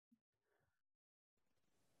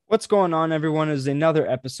What's going on, everyone? Is another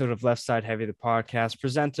episode of Left Side Heavy, the podcast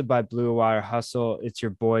presented by Blue Wire Hustle. It's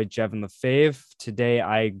your boy, Jevin LaFave. Today,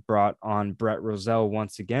 I brought on Brett Roselle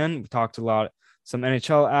once again. We talked a lot, some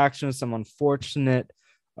NHL action, some unfortunate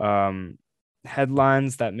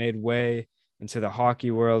headlines that made way into the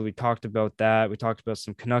hockey world. We talked about that. We talked about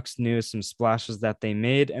some Canucks news, some splashes that they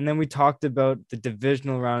made. And then we talked about the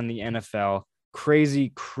divisional round in the NFL.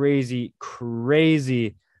 Crazy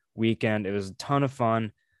weekend. It was a ton of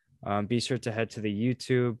fun. Be sure to head to the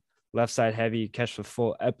YouTube Left Side Heavy. You catch the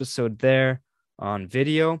full episode there on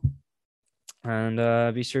video.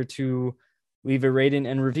 And be sure to leave a rating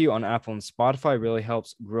and review on Apple and Spotify. It really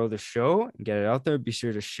helps grow the show and get it out there. Be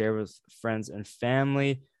sure to share with friends and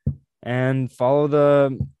family and follow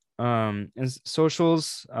the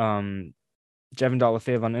socials.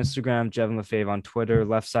 Jevin.LaFave on Instagram, Jevin LaFave on Twitter,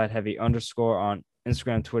 Left Side Heavy _ on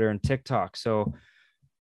Instagram, Twitter, and TikTok. So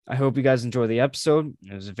I hope you guys enjoy the episode.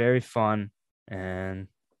 It was very fun. And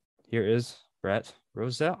here is Brett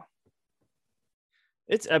Roselle.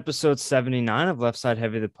 It's episode 79 of Left Side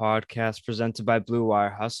Heavy, the podcast presented by Blue Wire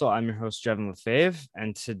Hustle. I'm your host, Jevin LaFave.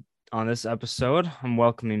 And on this episode, I'm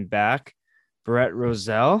welcoming back Brett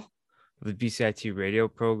Roselle of the BCIT radio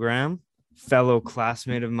program, fellow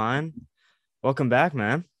classmate of mine. Welcome back,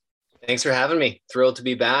 man. Thanks for having me. Thrilled to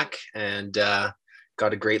be back and got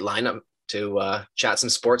a great lineup to chat some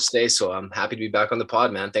sports today. So I'm happy to be back on the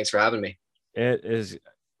pod, man. Thanks for having me. It is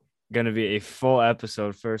going to be a full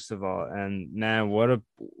episode, first of all. And man,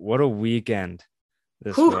 what a weekend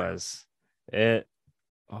this was.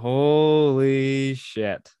 Holy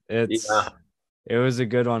shit. It was a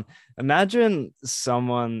good one. Imagine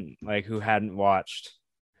someone like who hadn't watched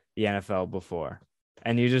the NFL before.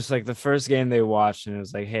 And you just like the first game they watched and it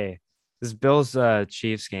was like, hey, this Bills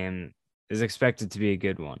Chiefs game is expected to be a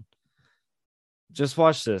good one. Just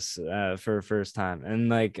watch this for first time. And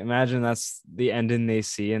like, imagine that's the ending they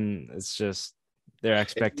see. And it's just their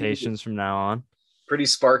expectations from now on. Pretty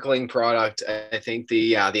sparkling product. I think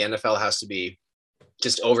the NFL has to be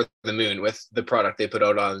just over the moon with the product they put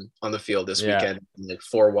out on the field this weekend. Like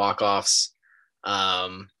 4 walk-offs,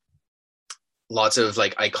 lots of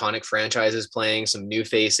like iconic franchises playing, some new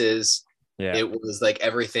faces. Yeah. It was like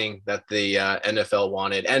everything that the NFL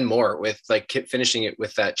wanted and more, with like finishing it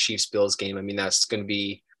with that Chiefs Bills game. I mean, that's going to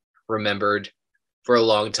be remembered for a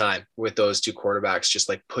long time with those two quarterbacks just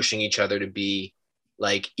like pushing each other to be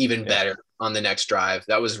like even better on the next drive.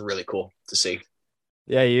 That was really cool to see.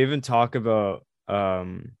 Yeah. You even talk about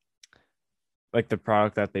like the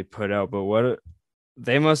product that they put out, but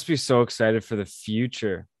they must be so excited for the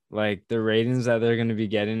future, like the ratings that they're going to be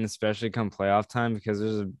getting, especially come playoff time, because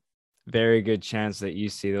there's a very good chance that you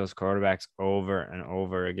see those quarterbacks over and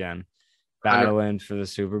over again battling for the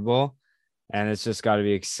Super Bowl. And it's just got to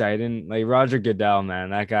be exciting. Like Roger Goodell, man,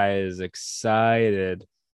 that guy is excited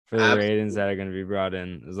for the ratings that are going to be brought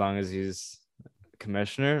in. As long as he's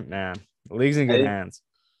commissioner, man, the league's in good hands.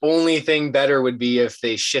 Only thing better would be if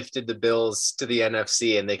they shifted the Bills to the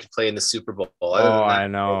NFC and they could play in the Super Bowl. I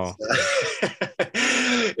know.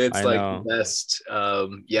 It's the best.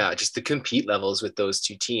 Just the compete levels with those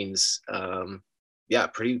two teams.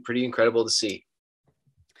 Pretty incredible to see.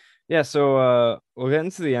 Yeah, so we'll get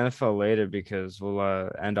into the NFL later because we'll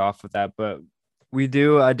end off with that. But I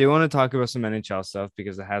do want to talk about some NHL stuff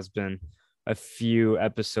because it has been a few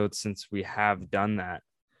episodes since we have done that.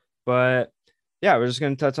 But yeah, we're just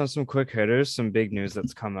going to touch on some quick hitters, some big news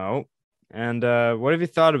that's come out. And what have you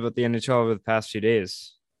thought about the NHL over the past few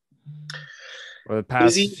days? Or the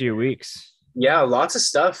past few weeks? Yeah, lots of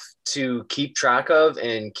stuff to keep track of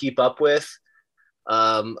and keep up with.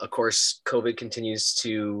 Of course, COVID continues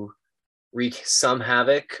to wreak some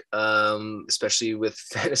havoc, especially with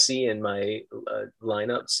fantasy and my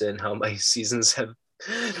lineups and how my seasons have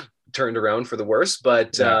turned around for the worse.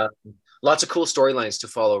 But lots of cool storylines to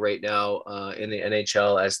follow right now in the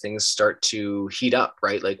NHL as things start to heat up,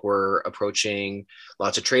 right? Like we're approaching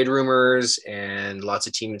lots of trade rumors and lots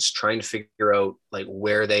of teams trying to figure out like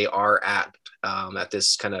where they are at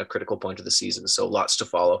this kind of critical point of the season. So lots to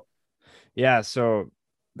follow. Yeah. So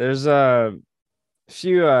there's a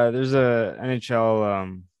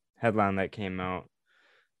NHL headline that came out.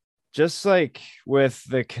 Just like with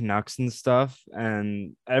the Canucks and stuff,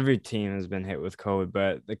 and every team has been hit with COVID,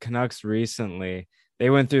 but the Canucks recently, they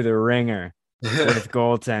went through the ringer with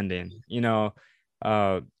goaltending. You know,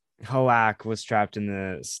 Halak was trapped in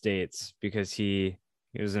the States because he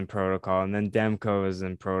was in protocol, and then Demko was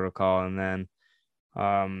in protocol, and then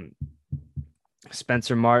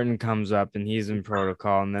Spencer Martin comes up and he's in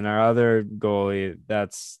protocol, and then our other goalie,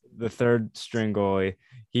 that's the third string goalie,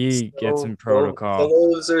 He gets in protocol.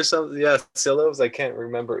 Silos or something. Yeah, Silos. I can't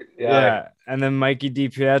remember. Yeah, Yeah. And then Mikey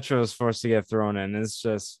DiPietro is forced to get thrown in. It's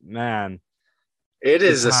just, man, it the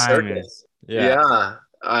is a timing. circus. Yeah. Yeah,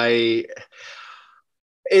 I.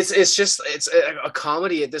 It's just it's a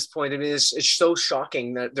comedy at this point. I mean, it's so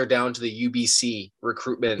shocking that they're down to the UBC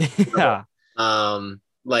recruitment level. Yeah.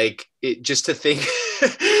 Like it just to think,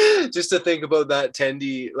 just to think about that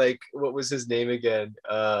Tendy. Like, what was his name again?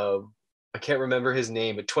 I can't remember his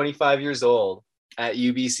name, but 25 years old at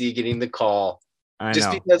UBC getting the call. I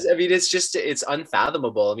Just know. because I mean, it's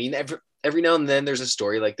unfathomable. I mean, every now and then there's a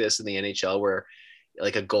story like this in the NHL where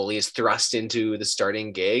like a goalie is thrust into the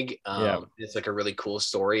starting gig. Yeah. It's like a really cool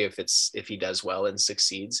story if he does well and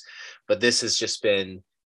succeeds. But this has just been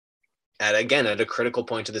at a critical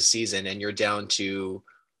point of the season, and you're down to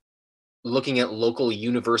looking at local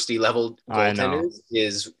university level I know. goaltenders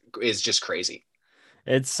is just crazy.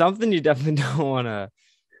 It's something you definitely don't want to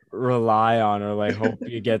rely on or like hope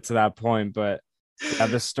you get to that point. But yeah,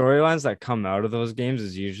 the storylines that come out of those games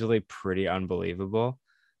is usually pretty unbelievable.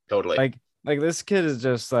 Totally. Like this kid is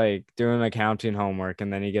just like doing accounting homework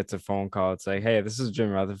and then he gets a phone call. It's like, hey, this is Jim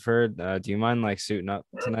Rutherford. Do you mind like suiting up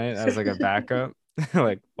tonight as like a backup?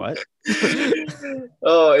 Like what?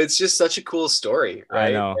 Oh, it's just such a cool story, I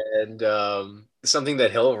right? know. And something that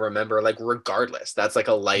he'll remember, like regardless. That's like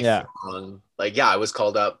a Yeah. lifelong. Like, yeah, I was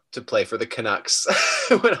called up to play for the Canucks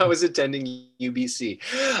when I was attending UBC.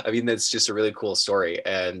 I mean, that's just a really cool story,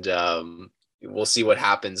 and we'll see what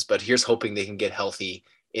happens. But here's hoping they can get healthy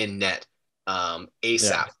in net Yeah.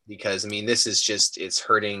 ASAP, because I mean, this is just it's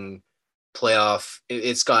hurting playoff.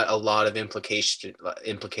 It's got a lot of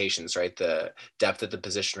implications, right? The depth at the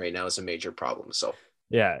position right now is a major problem. So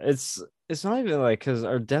Yeah. It's not even like because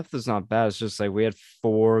our depth is not bad. It's just like we had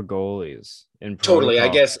 4 goalies in totally, I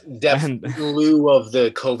protocol. guess depth And in lieu of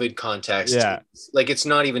the COVID context, yeah, like it's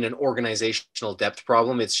not even an organizational depth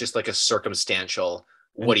problem. It's just like a circumstantial.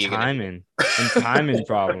 What and are you gonna timing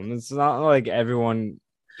problem. It's not like everyone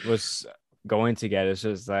was going to get it. It's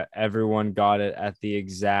just that everyone got it at the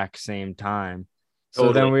exact same time.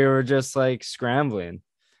 So then totally. we were just like scrambling.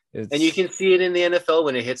 And you It's can see it in the NFL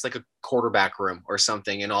when it hits like a quarterback room or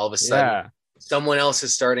something, and all of a sudden yeah, someone else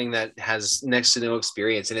is starting that has next to no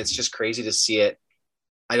experience, and it's just crazy to see it.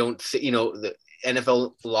 I don't think the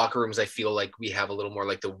NFL locker rooms. I feel like we have a little more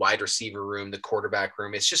like the wide receiver room, the quarterback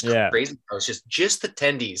room. It's just yeah, crazy. It's just the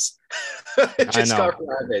tendies. It I just know. got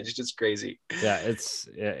ravaged. It's crazy. Yeah,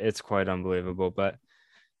 it's quite unbelievable. But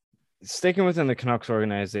sticking within the Canucks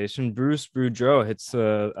organization, Bruce Boudreau hits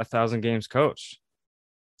 1,000 games coach.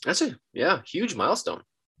 That's a huge milestone.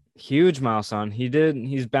 Huge milestone.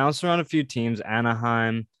 He's bounced around a few teams,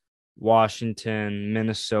 Anaheim, Washington,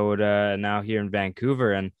 Minnesota, and now here in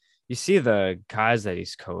Vancouver. And you see the guys that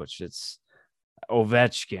he's coached. It's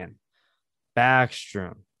Ovechkin,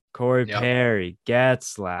 Backstrom, Corey Yeah. Perry,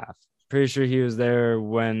 Getzlaff. Pretty sure he was there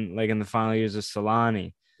when, like, in the final years of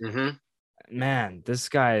Solani. Mm-hmm. Man, this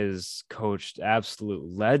guy has coached absolute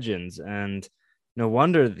legends, and no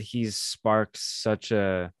wonder that he's sparked such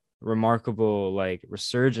a remarkable like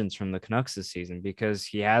resurgence from the Canucks this season because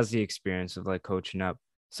he has the experience of like coaching up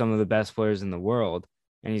some of the best players in the world,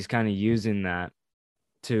 and he's kind of using that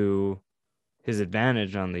to his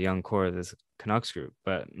advantage on the young core of this Canucks group.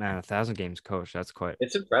 But man, 1,000 games coach, that's quite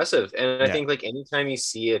It's impressive. And I yeah, think like anytime you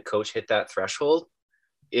see a coach hit that threshold,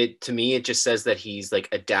 it to me it just says that he's like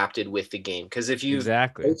adapted with the game. Because if you've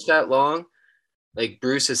exactly. coached that long, like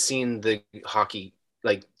Bruce has seen the hockey,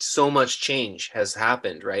 like so much change has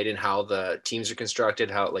happened, right? In how the teams are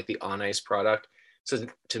constructed, how like the on ice product. So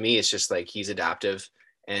to me, it's just like he's adaptive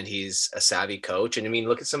and he's a savvy coach. And I mean,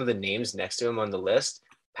 look at some of the names next to him on the list: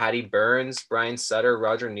 Patty Burns, Brian Sutter,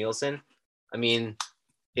 Roger Nielsen. I mean,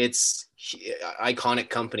 it's iconic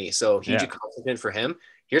company. So huge Yeah, accomplishment for him.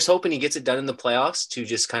 Here's hoping he gets it done in the playoffs to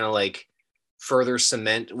just kind of like further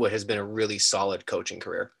cement what has been a really solid coaching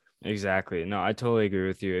career. exactly. No, I totally agree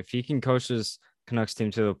with you. If he can coach this Canucks team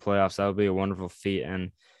to the playoffs, that would be a wonderful feat.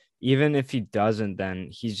 And even if he doesn't, then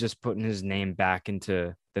he's just putting his name back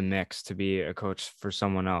into the mix to be a coach for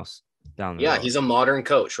someone else down the Yeah, road. he's a modern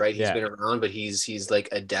coach, right? He's Yeah, been around, but he's like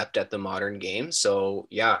adept at the modern game. So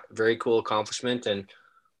yeah, very cool accomplishment, and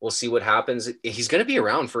we'll see what happens. He's going to be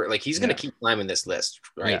around for like he's going to yeah, keep climbing this list,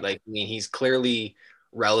 right? yeah, Like I mean, he's clearly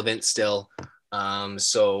relevant still.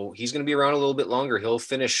 So he's going to be around a little bit longer. He'll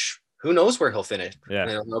finish. Who knows where he'll finish? yeah,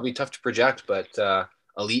 It'll be tough to project, but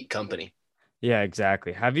elite company. yeah,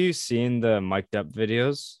 exactly. Have you seen the mic'd up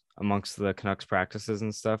videos amongst the Canucks practices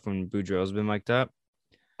and stuff when Boudreaux's been mic'd up?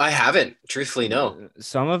 I haven't, truthfully, no.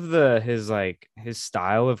 Some of his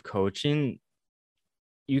style of coaching,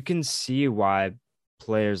 you can see why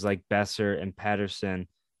players like Besser and Pedersen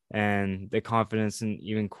and the confidence in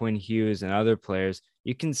even Quinn Hughes and other players,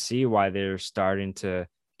 you can see why they're starting to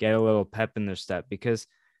get a little pep in their step. Because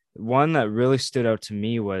one that really stood out to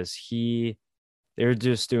me was they're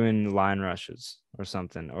just doing line rushes or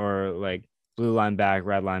something, or like blue line back,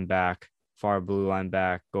 red line back, far blue line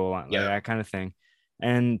back, goal line, like Yeah. that kind of thing.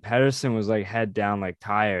 And Pedersen was like head down, like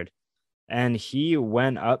tired. And he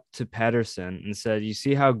went up to Pedersen and said, "You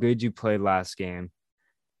see how good you played last game?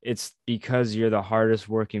 It's because you're the hardest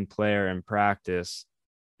working player in practice.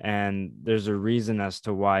 And there's a reason as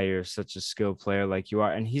to why you're such a skilled player like you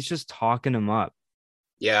are." And he's just talking him up.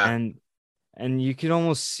 Yeah. And you could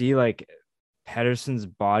almost see like Pedersen's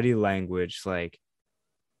body language, like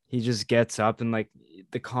he just gets up and like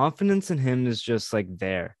the confidence in him is just like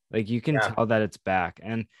there. Like you can Yeah. tell that it's back.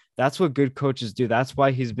 And that's what good coaches do. That's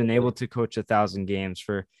why he's been able to coach 1,000 games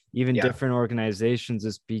for even Yeah. different organizations,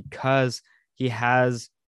 is because he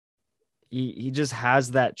just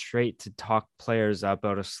has that trait to talk players up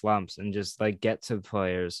out of slumps and just like get to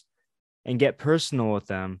players and get personal with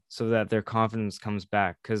them so that their confidence comes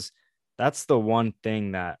back. Because that's the one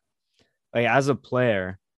thing that, like, as a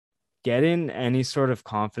player, getting any sort of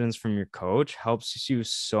confidence from your coach helps you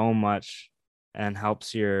so much and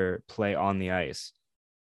helps your play on the ice.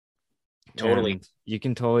 Totally. And you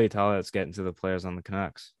can totally tell that it's getting to the players on the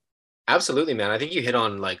Canucks. Absolutely, man. I think you hit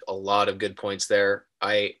on like a lot of good points there.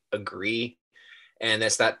 I agree. And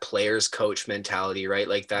that's that players coach mentality, right?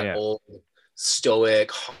 Like that Yeah. old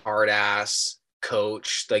stoic, hard ass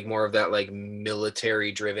coach, like more of that like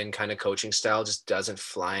military driven kind of coaching style just doesn't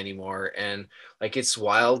fly anymore. And like it's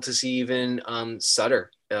wild to see even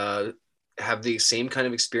Sutter have the same kind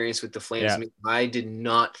of experience with the Flames. Yeah. I mean, I did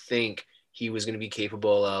not think he was going to be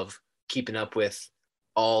capable of keeping up with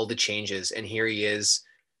all the changes. And here he is,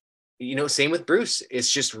 same with Bruce.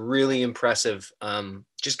 It's just really impressive.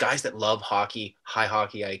 Just guys that love hockey, high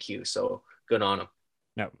hockey IQ. So good on him.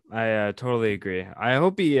 No, I totally agree. I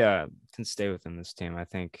hope he can stay within this team. I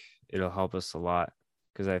think it'll help us a lot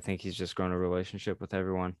because I think he's just grown a relationship with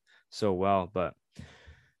everyone so well. But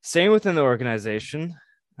staying within the organization,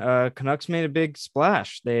 Canucks made a big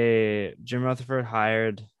splash. Jim Rutherford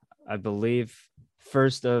hired, I believe,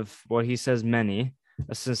 first of what he says many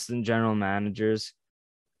assistant general managers.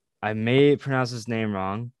 I may pronounce his name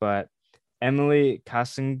wrong, but Emily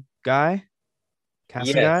Kasangai.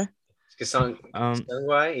 Yes.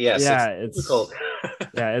 Kasangai. Yes, Yeah, it's difficult.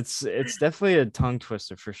 it's definitely a tongue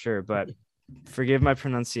twister for sure. But forgive my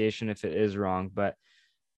pronunciation if it is wrong. But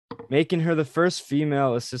making her the first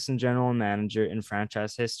female assistant general manager in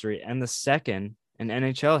franchise history and the second in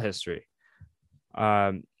NHL history.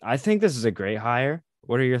 I think this is a great hire.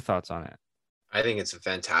 What are your thoughts on it? I think it's a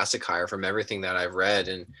fantastic hire from everything that I've read,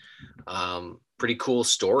 and pretty cool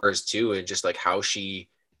stories too, and just like how she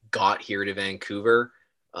got here to Vancouver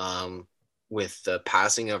with the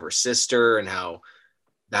passing of her sister, and how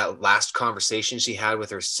that last conversation she had with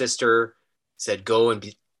her sister said, "Go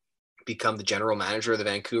and become the general manager of the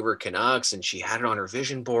Vancouver Canucks," and she had it on her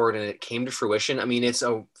vision board, and it came to fruition. I mean, it's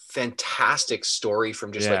a fantastic story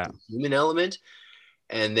from just like Yeah. the human element,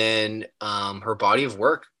 and then her body of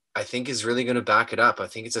work, I think, is really going to back it up. I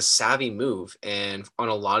think it's a savvy move and on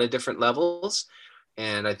a lot of different levels.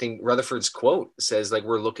 And I think Rutherford's quote says like,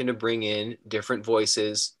 we're looking to bring in different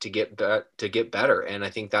voices to get better. And I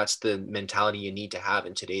think that's the mentality you need to have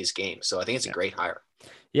in today's game. So I think it's a Yeah. great hire.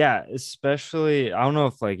 Yeah, especially I don't know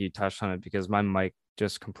if like you touched on it because my mic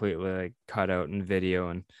just completely like cut out in video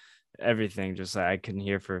and everything, just like I couldn't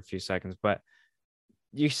hear for a few seconds. But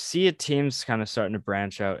you see a team's kind of starting to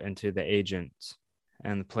branch out into the agents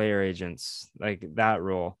and the player agents, like that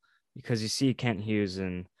role, because you see Kent Hughes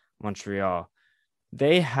in Montreal.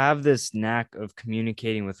 They have this knack of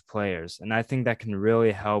communicating with players, and I think that can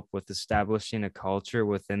really help with establishing a culture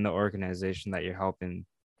within the organization that you're helping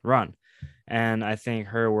run. And I think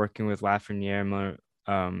her working with Lafreniere,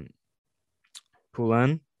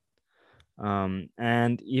 Poulin,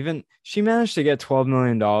 and even she managed to get $12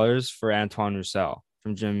 million for Antoine Roussel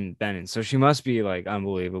from Jim Benning. So she must be like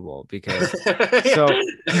unbelievable because so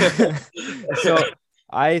so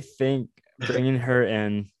I think bringing her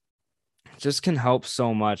in just can help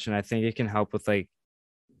so much, and I think it can help with like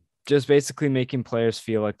just basically making players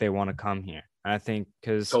feel like they want to come here. I think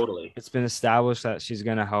because Totally. it's been established that she's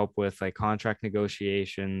going to help with like contract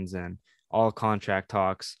negotiations and all contract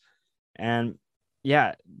talks. And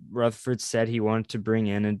yeah, Rutherford said he wanted to bring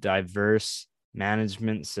in a diverse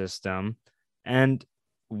management system. And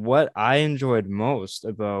what I enjoyed most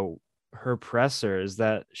about her presser is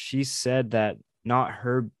that she said that not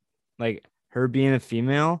her, like her being a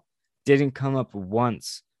female didn't come up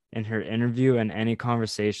once in her interview and any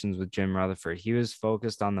conversations with Jim Rutherford. He was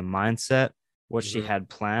focused on the mindset, what she Mhm. had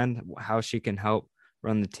planned, how she can help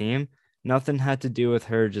run the team. Nothing had to do with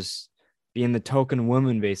her just being the token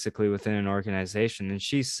woman basically within an organization. And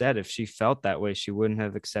she said if she felt that way, she wouldn't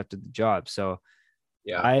have accepted the job. So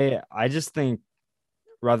Yeah. I just think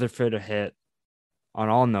Rutherford hit on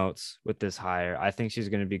all notes with this hire. I think she's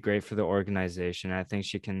going to be great for the organization. I think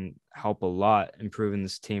she can help a lot improving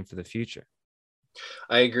this team for the future.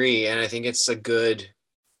 I agree. And I think it's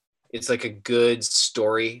like a good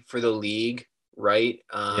story for the league, right?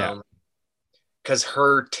 Yeah. Because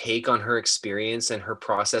her take on her experience and her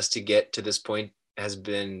process to get to this point has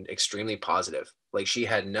been extremely positive. Like she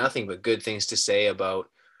had nothing but good things to say about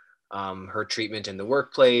her treatment in the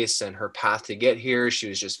workplace and her path to get here. She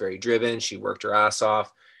was just very driven. She worked her ass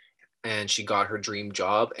off and she got her dream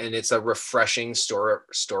job. And it's a refreshing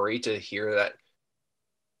story to hear that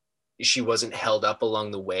she wasn't held up along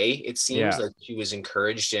the way. It seems Yeah. like she was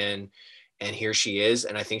encouraged and here she is.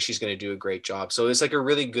 And I think she's going to do a great job. So it's like a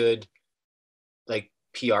really good like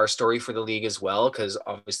PR story for the league as well, because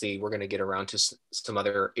obviously we're going to get around to some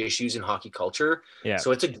other issues in hockey culture. Yeah.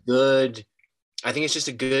 So I think it's just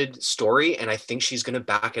a good story, and I think she's going to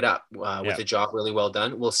back it up Yeah. with a job really well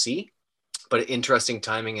done. We'll see, but interesting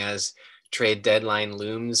timing as trade deadline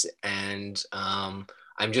looms, and I'm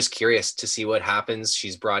just curious to see what happens.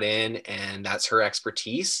 She's brought in, and that's her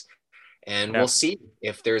expertise, and Yeah. we'll see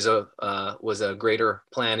if there's a was a greater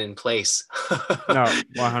plan in place. No,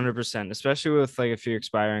 100%, especially with like a few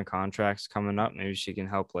expiring contracts coming up. Maybe she can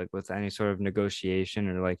help like with any sort of negotiation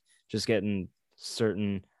or like just getting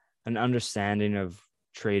certain an understanding of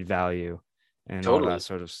trade value and all that Totally.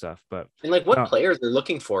 sort of stuff. But And like what no, players they're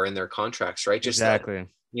looking for in their contracts, right? Just that, exactly.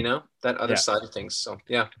 that other Yeah. side of things. So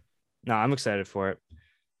yeah. No, I'm excited for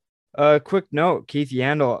it. Quick note: Keith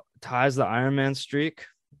Yandel ties the Ironman streak.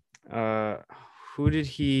 Uh, who did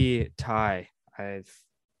he tie? The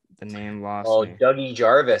name lost Oh, me. Dougie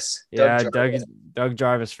Jarvis. Doug Yeah, Jarvis. Doug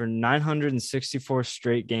Jarvis for 964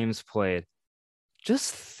 straight games played.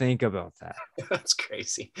 Just think about that. That's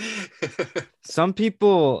crazy. Some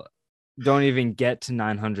people don't even get to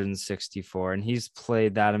 964, and he's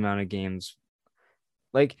played that amount of games.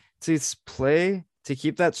 Like to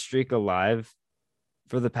keep that streak alive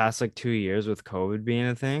for the past like 2 years with COVID being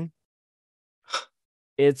a thing,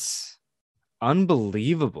 it's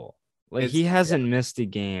unbelievable. Like It's he hasn't missed a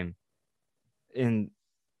game in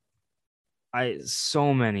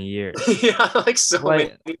so many years. yeah, like so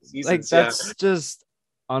many Like seasons. Yeah. that's just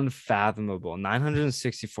unfathomable.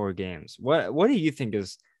 964 games. What do you think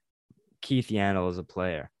is Keith Yandel as a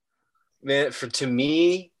player? Man, to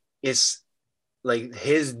me, it's like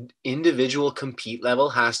his individual compete level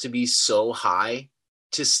has to be so high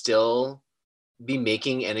to still be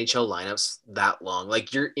making NHL lineups that long.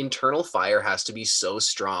 Like your internal fire has to be so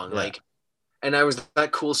strong. Yeah. Like, and I was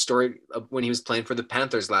that cool story of when he was playing for the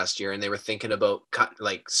Panthers last year, and they were thinking about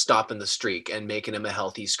like stopping the streak and making him a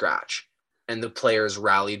healthy scratch, and the players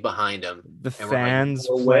rallied behind him, The and we're like, fans,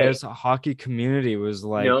 no way, players, hockey community was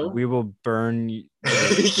like, no, we will burn the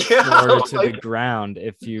yeah, Florida to the like, ground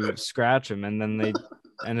if you scratch him. And then they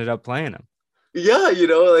ended up playing him. yeah,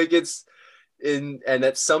 like it's and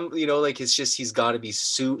that's some, like it's just he's got to be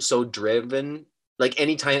so driven. Like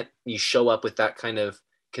anytime you show up with that kind of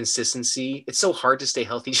consistency, it's so hard to stay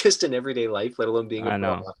healthy just in everyday life, let alone being a I pro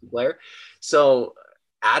know. hockey player. So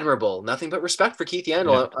admirable. Nothing but respect for Keith Yeah.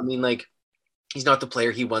 Yandel. I mean, like he's not the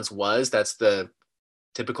player he once was. That's the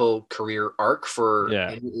typical career arc for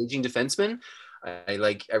Yeah. any aging defenseman.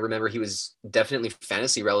 I remember he was definitely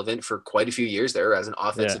fantasy relevant for quite a few years there as an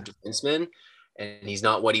offensive Yeah. defenseman, and he's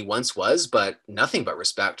not what he once was. But nothing but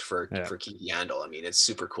respect for Yeah. Keith Yandel. I mean, it's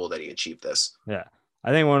super cool that he achieved this. Yeah. I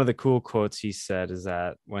think one of the cool quotes he said is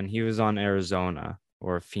that when he was on Arizona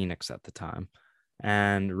or Phoenix at the time,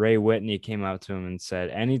 and Ray Whitney came out to him and said,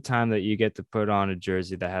 anytime that you get to put on a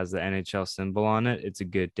jersey that has the NHL symbol on it, it's a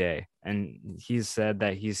good day. And he said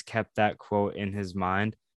that he's kept that quote in his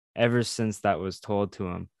mind ever since that was told to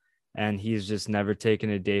him. And he's just never taken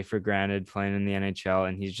a day for granted playing in the NHL.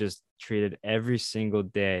 And he's just treated every single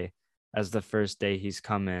day as the first day he's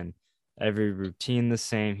come in, every routine the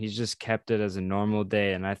same. He's just kept it as a normal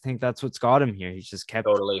day. And I think that's what's got him here.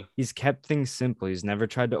 Totally. He's kept things simple. He's never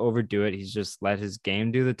tried to overdo it. He's just let his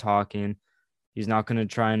game do the talking. He's not going to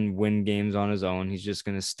try and win games on his own. He's just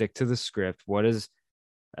going to stick to the script.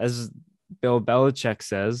 As Bill Belichick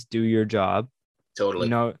says, do your job.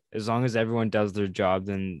 Totally. As long as everyone does their job,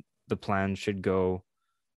 then the plan should go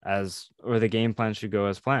or the game plan should go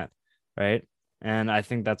as planned. Right. And I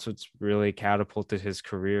think that's what's really catapulted his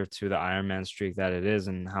career to the Ironman streak that it is,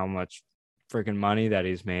 and how much freaking money that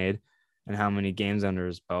he's made and how many games under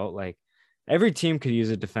his belt. Like every team could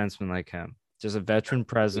use a defenseman like him, just a veteran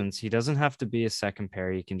presence. He doesn't have to be a second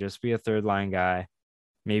pair. He can just be a third line guy,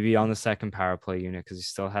 maybe on the second power play unit because he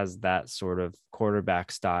still has that sort of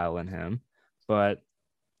quarterback style in him. But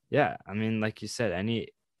yeah, I mean, like you said, any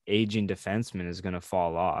aging defenseman is going to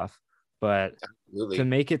fall off. But to Absolutely.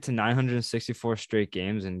 make it to 964 straight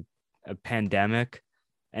games in a pandemic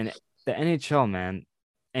and the NHL, man,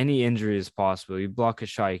 any injury is possible. You block a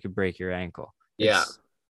shot, you could break your ankle. Yeah.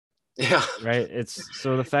 It's Yeah. right. It's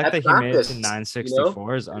so the fact At that he made it to practice,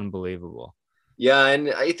 964 is unbelievable. Yeah,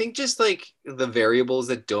 and I think just like the variables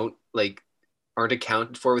that don't like aren't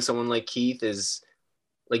accounted for with someone like Keith is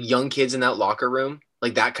like young kids in that locker room,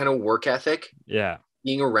 like that kind of work ethic, Yeah.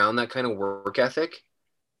 being around that kind of work ethic,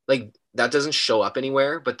 like that doesn't show up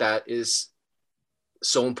anywhere, but that is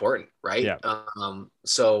so important, right? Yeah.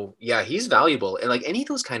 So yeah, he's valuable. And like any of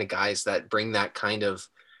those kind of guys that bring that kind of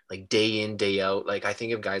like day in, day out, like I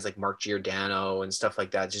think of guys like Mark Giordano and stuff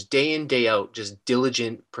like that, just day in, day out, just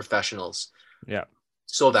diligent professionals. Yeah.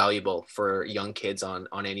 So valuable for young kids on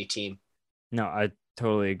any team. No, I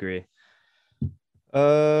totally agree.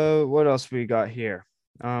 What else we got here?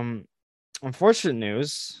 Unfortunate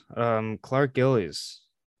news. Clark Gillies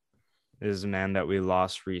is a man that we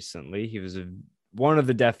lost recently. He was one of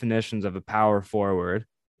the definitions of a power forward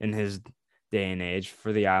in his day and age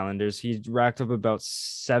for the Islanders. He racked up about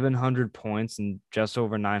 700 points in just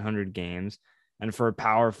over 900 games. And for a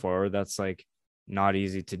power forward, that's like not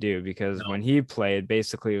easy to do because when he played,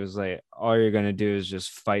 basically it was like all you're going to do is just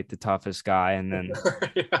fight the toughest guy and then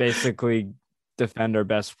Yeah. basically defend our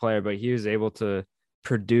best player. But he was able to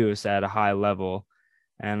produce at a high level.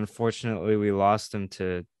 And unfortunately, we lost him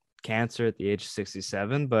to cancer at the age of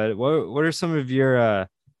 67. But what are some of your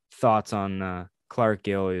thoughts on Clark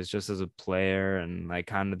Gillies just as a player and like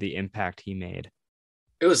kind of the impact he made?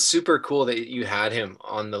 It was super cool that you had him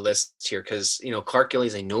on the list here because Clark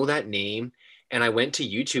Gillies, I know that name, and I went to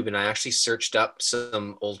YouTube and I actually searched up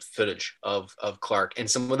some old footage of Clark and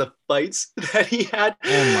some of the fights that he had.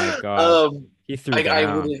 Oh my God. Um, He threw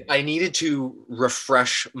down. I needed to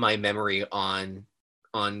refresh my memory on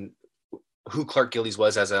who Clark Gillies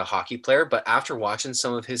was as a hockey player, but after watching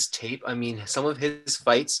some of his tape, I mean, some of his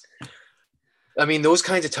fights, I mean, those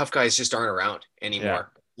kinds of tough guys just aren't around Yeah.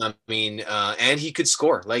 anymore. I mean, and he could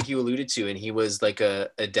score, like you alluded to, and he was like a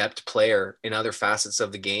adept player in other facets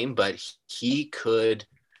of the game. But he could.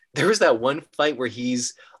 There was that one fight where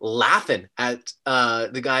he's laughing at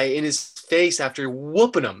the guy in his face after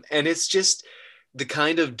whooping him, and it's just the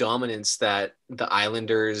kind of dominance that the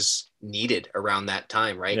Islanders needed around that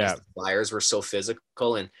time, right? Because Yeah. the Flyers were so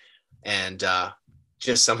physical and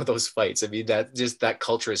just some of those fights. I mean, that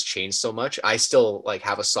culture has changed so much. I still like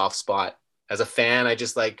have a soft spot as a fan. I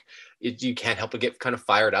just like you can't help but get kind of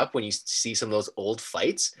fired up when you see some of those old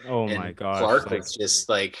fights. Oh my And gosh. Clark Like was just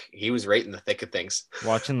like he was right in the thick of things.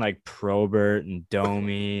 watching like Probert and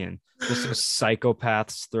Domi and just those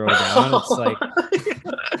psychopaths throw down. It's like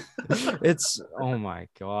it's oh my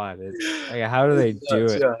God. It's like how do they do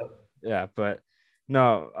it? Yeah, Yeah, but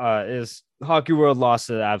no, is Hockey World lost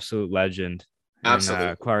an absolute legend in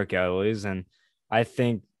absolutely. Clark Gillies, and I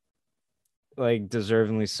think like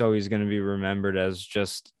deservingly so. He's going to be remembered as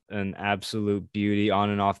just an absolute beauty on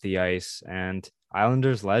and off the ice, and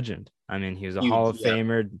Islanders legend. I mean, he was a Hall Huge, of yeah.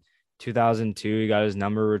 Famer. 2002, he got his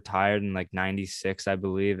number retired in like 96, I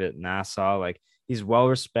believe, at Nassau. Like he's well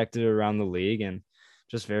respected around the league, and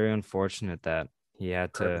just very unfortunate that he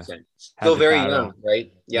had to 100%. had Still to very young, battle.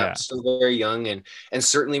 right? Yeah, Yeah, still very young, and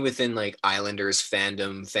certainly within like Islanders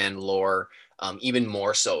fandom, fan lore, even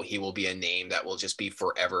more so, he will be a name that will just be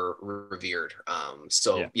forever revered. yeah.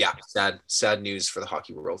 So yeah, sad news for the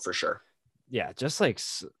hockey world for sure. Yeah, just like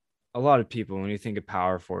a lot of people, when you think of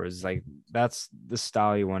power forwards, like that's the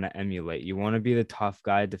style you want to emulate. You want to be the tough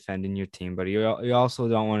guy defending your team, but you also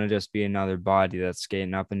don't want to just be another body that's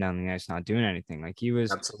skating up and down the ice, not doing anything. Like he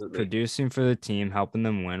was Absolutely. producing for the team, helping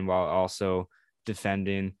them win while also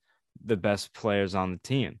defending the best players on the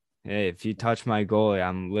team. Hey, if you touch my goalie,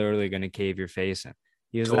 I'm literally going to cave your face in.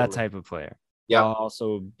 He was that Totally. type of player Yeah. while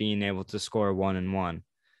also being able to score 1-1.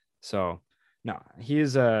 So, no, he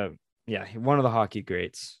is a one of the hockey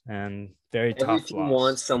greats and very Every tough team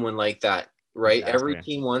wants loss. someone like that, right? Every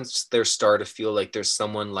Exactly. team wants their star to feel like there's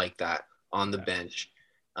someone like that on the Yeah. bench.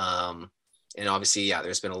 Um, and obviously, yeah,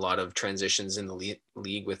 there's been a lot of transitions in the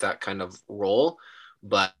league with that kind of role,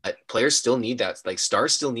 but players still need that. Like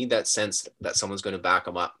stars still need that sense that someone's going to back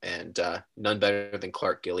them up, and none better than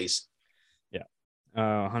Clark Gillies. Yeah.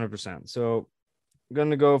 100%. So I'm going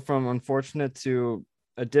to go from unfortunate to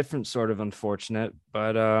a different sort of unfortunate,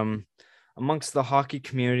 but I'm amongst the hockey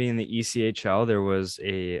community in the ECHL, there was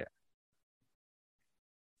a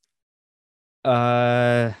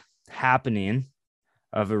happening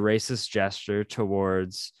of a racist gesture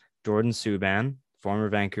towards Jordan Subban, former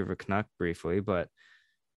Vancouver Canuck briefly, but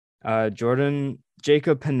Jacob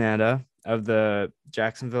Panetta of the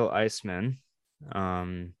Jacksonville Icemen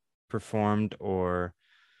performed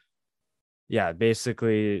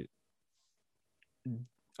basically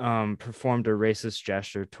performed a racist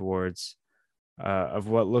gesture towards of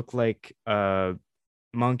what looked like a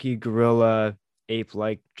monkey, gorilla,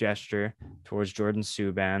 ape-like gesture towards Jordan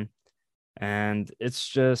Subban. And it's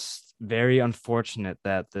just very unfortunate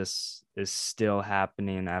that this is still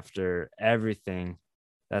happening after everything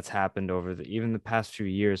that's happened over even the past few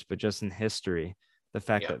years, but just in history, the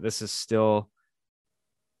fact that this is still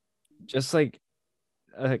just like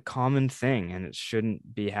a common thing and it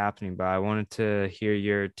shouldn't be happening. But I wanted to hear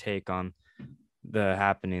your take on the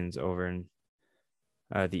happenings over in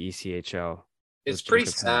the ECHL. It's pretty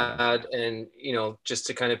sad. And, just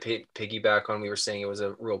to kind of piggyback on, we were saying it was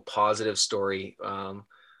a real positive story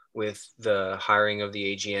with the hiring of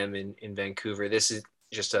the AGM in Vancouver. This is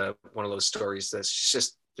just one of those stories that's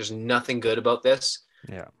just, there's nothing good about this.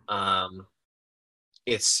 Yeah.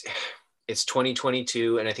 It's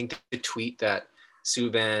 2022. And I think the tweet that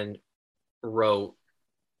Subban wrote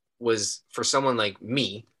was for someone like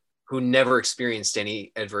me who never experienced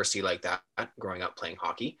any adversity like that growing up playing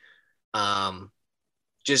hockey.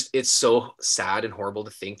 Just it's so sad and horrible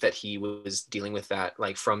to think that he was dealing with that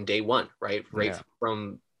like from day one, right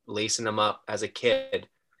from lacing him up as a kid,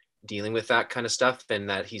 dealing with that kind of stuff, and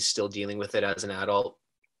that he's still dealing with it as an adult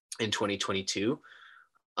in 2022.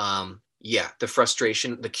 The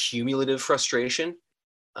frustration, the cumulative frustration,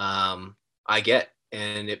 I get,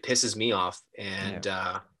 and it pisses me off. And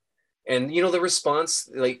the response,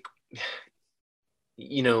 like,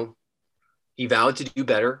 he vowed to do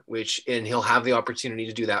better, and he'll have the opportunity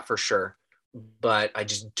to do that for sure. But I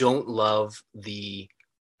just don't love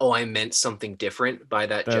I meant something different by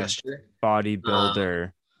that gesture.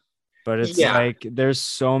 Bodybuilder. But it's like, there's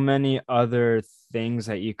so many other things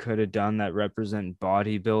that you could have done that represent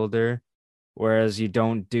bodybuilder, whereas you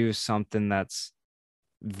don't do something that's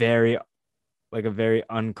very, like, a very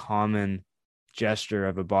uncommon gesture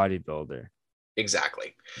of a bodybuilder.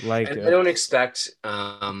 Exactly. Like, and I don't expect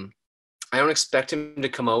him to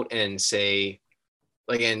come out and say,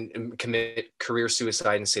 like, and commit career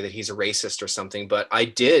suicide and say that he's a racist or something. But I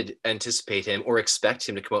did anticipate him or expect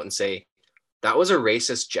him to come out and say, that was a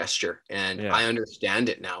racist gesture, and I understand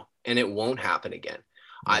it now, and it won't happen again.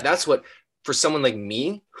 That's what, for someone like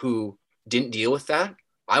me who didn't deal with that,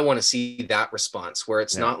 I want to see that response where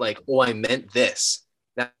it's not like, I meant this.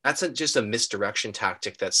 That's just a misdirection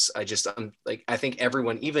tactic. I think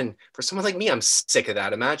everyone, even for someone like me, I'm sick of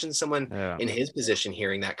that. Imagine someone in his position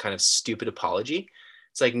hearing that kind of stupid apology.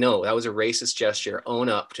 It's like, no, that was a racist gesture. Own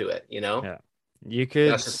up to it, Yeah. You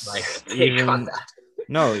could That's just my take on that.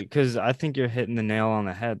 No, because I think you're hitting the nail on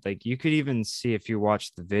the head. Like, you could even see, if you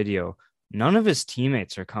watch the video, none of his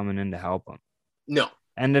teammates are coming in to help him. No.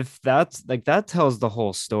 And if that's like, that tells the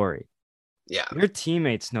whole story. Yeah. Your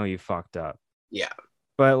teammates know you fucked up. Yeah.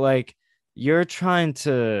 But like, you're trying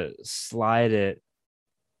to slide it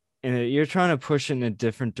and you're trying to push it in a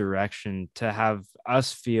different direction to have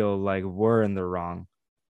us feel like we're in the wrong.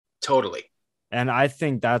 Totally. And I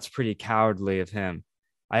think that's pretty cowardly of him.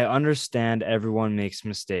 I understand everyone makes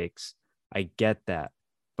mistakes. I get that.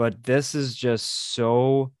 But this is just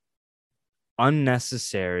so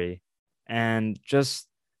unnecessary and just,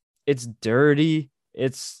 it's dirty.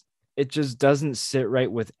 It just doesn't sit right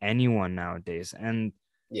with anyone nowadays. And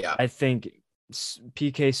I think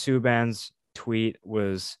PK Subban's tweet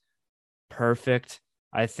was perfect.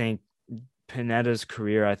 I think Panetta's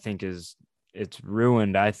career, it's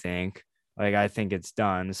ruined, I think. Like, I think it's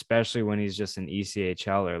done, especially when he's just an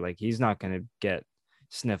ECHLer. Like, he's not going to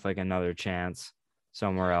sniff like another chance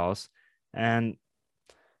somewhere else. And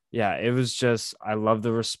it was just, I love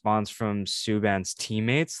the response from Subban's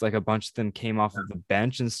teammates. Like, a bunch of them came off of the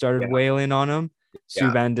bench and started wailing on him.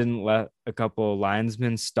 Subban didn't let a couple of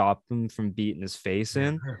linesmen stop him from beating his face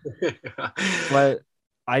in. But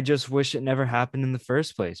I just wish it never happened in the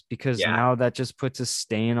first place, because now that just puts a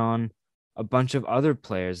stain on a bunch of other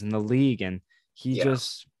players in the league. And he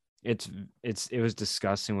just, it was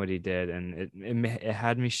disgusting what he did. And it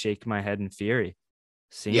had me shake my head in fury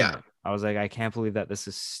seeing it. I was like, I can't believe that this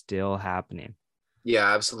is still happening.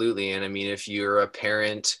 Yeah, absolutely. And I mean, if you're a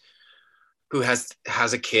parent who has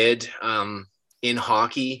a kid in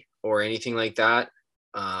hockey or anything like that,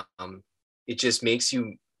 it just makes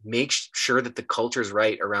you make sure that the culture is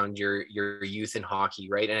right around your youth in hockey,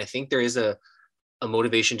 right? And I think there is a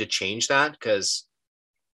motivation to change that, because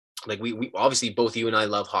like we obviously, both you and I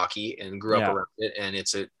love hockey and grew up Yeah. around it,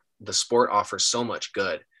 and the sport offers so much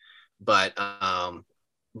good, but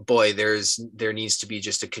boy, there needs to be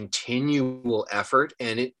just a continual effort,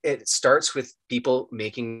 and it starts with people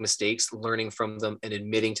making mistakes, learning from them, and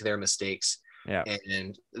admitting to their mistakes. Yeah.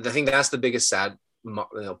 And I think that's the biggest sad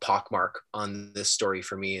pockmark on this story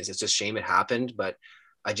for me. Is it's a shame it happened, but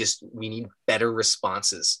we need better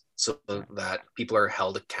responses so that people are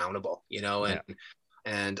held accountable, Yeah.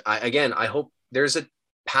 and I hope there's a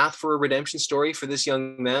path for a redemption story for this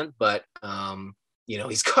young man, but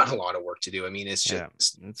he's got a lot of work to do. I mean, it's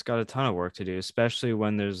got a ton of work to do, especially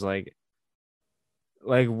when there's like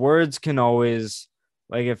words can always,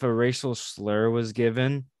 like, if a racial slur was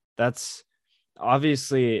given, that's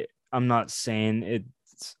obviously, I'm not saying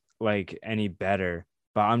it's like any better,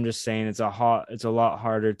 but I'm just saying it's a lot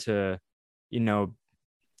harder to,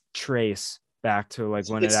 trace back to like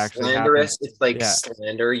when it actually slanderous. happened. It's like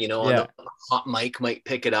slander, on the hot mic might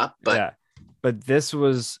pick it up, but but this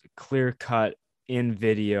was clear cut in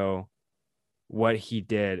video what he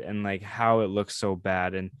did and like how it looked so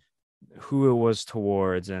bad and who it was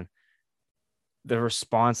towards, and the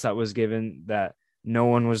response that was given, that no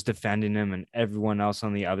one was defending him and everyone else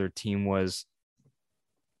on the other team was,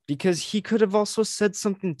 because he could have also said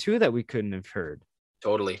something too that we couldn't have heard.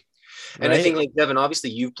 Totally. And I think, like, Devin,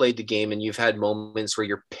 obviously you've played the game and you've had moments where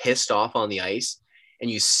you're pissed off on the ice and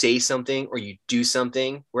you say something or you do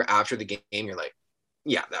something where after the game you're like,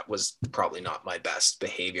 yeah, that was probably not my best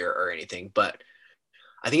behavior or anything. But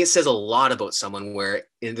I think it says a lot about someone where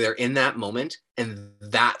they're in that moment and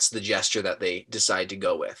that's the gesture that they decide to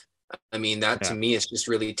go with. I mean, that to me is just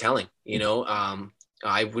really telling,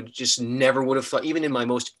 I would just never would have thought, even in my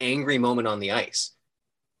most angry moment on the ice,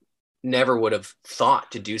 never would have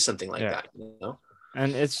thought to do something like that,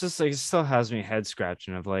 And it's just like, it still has me head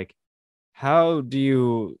scratching of like, how do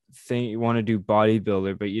you think you want to do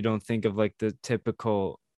bodybuilder, but you don't think of like the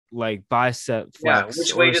typical like bicep flex?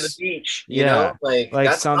 Which way to the beach? Like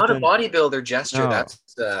that's something, not a bodybuilder gesture.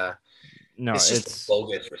 No, it's just a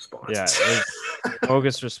bogus response. Yeah, it's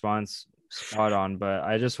bogus response, spot on. But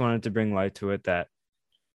I just wanted to bring light to it that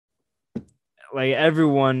like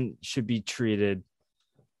everyone should be treated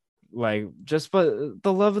like just but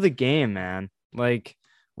the love of the game, man. Like,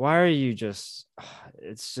 why are you just?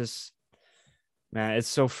 It's just, man, it's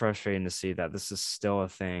so frustrating to see that this is still a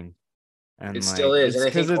thing, and it still is,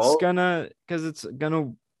 because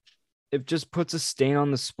it just puts a stain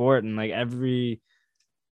on the sport, and like every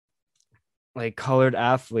like colored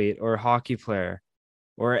athlete or hockey player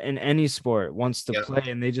or in any sport wants to play,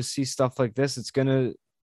 and they just see stuff like this, it's gonna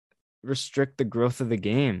restrict the growth of the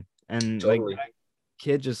game, and like that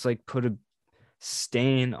kid just like put a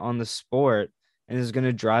stain on the sport and is going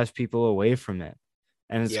to drive people away from it,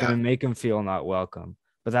 and it's going to make them feel not welcome.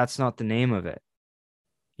 But that's not the name of it.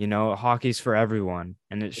 Hockey's for everyone,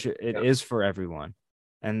 and it is for everyone,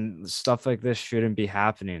 and stuff like this shouldn't be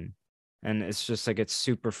happening. And it's just like, it's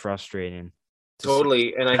super frustrating.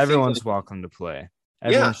 Totally. And I everyone's think welcome to play.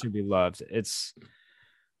 Everyone should be loved. It's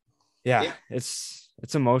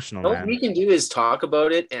emotional. What we can do is talk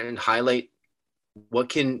about it and highlight what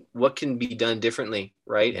can be done differently,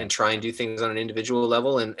 right? And try and do things on an individual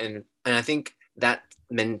level. And I think that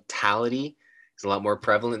mentality is a lot more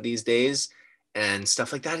prevalent these days, and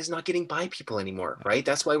stuff like that is not getting by people anymore, right?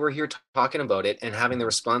 That's why we're here talking about it and having the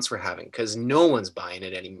response we're having, because no one's buying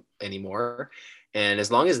it anymore. And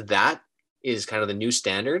as long as that is kind of the new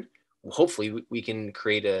standard, hopefully we can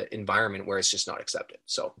create an environment where it's just not accepted.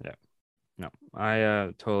 So no, I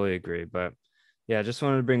totally agree. But yeah, just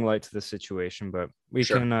wanted to bring light to the situation, but we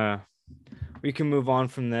can move on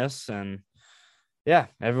from this. And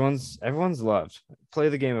everyone's loved. Play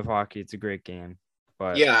the game of hockey. It's a great game.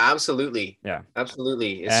 But absolutely.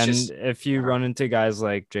 Absolutely. If you run into guys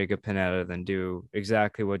like Jacob Panetta, then do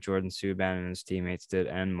exactly what Jordan Subban and his teammates did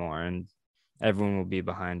and more, and everyone will be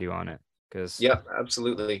behind you on it. Because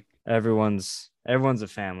absolutely. Everyone's a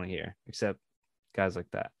family here, except guys like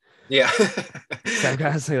that. Except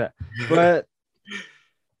guys like that. But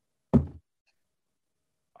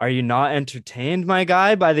are you not entertained, my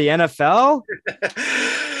guy, by the NFL?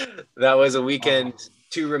 That was a weekend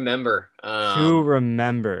to remember.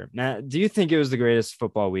 Matt, do you think it was the greatest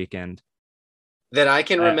football weekend that I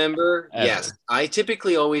can remember? Yes. I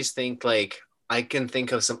typically always think like I can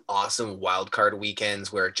think of some awesome wild card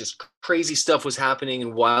weekends where just crazy stuff was happening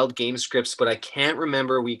and wild game scripts, but I can't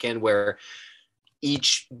remember a weekend where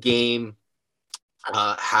each game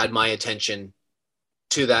had my attention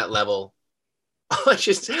to that level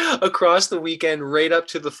just across the weekend, right up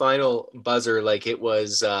to the final buzzer. Like it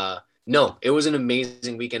was, no, it was an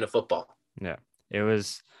amazing weekend of football. Yeah, it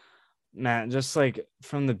was, man, just like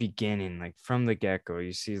from the beginning, like from the get-go,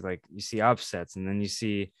 you see upsets, and then you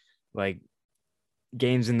see like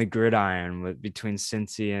games in the gridiron between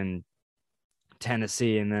Cincy and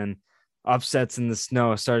Tennessee, and then upsets in the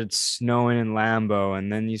snow. Started snowing in Lambeau,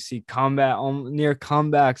 and then you see near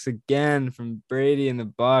comebacks again from Brady and the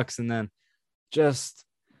Bucks, and then just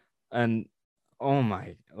and oh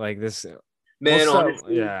my, like this. Man,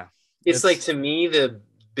 honestly, Yeah, it's like to me the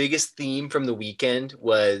biggest theme from the weekend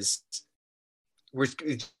was we're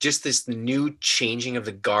just this new changing of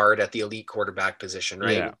the guard at the elite quarterback position,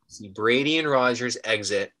 right? yeah, See Brady and Rodgers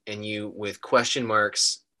exit, and you with question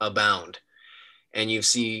marks abound. And you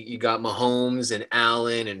got Mahomes and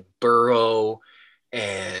Allen and Burrow,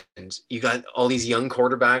 and you got all these young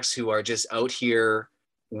quarterbacks who are just out here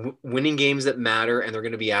winning games that matter, and they're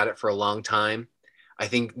going to be at it for a long time. I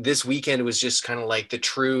think this weekend was just kind of like the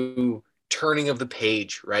true turning of the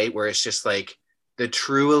page, right? Where it's just like the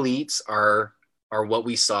true elites are what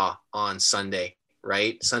we saw on Sunday,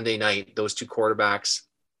 right? Sunday night, those two quarterbacks.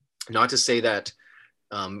 Not to say that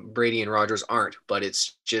Brady and Rodgers aren't, but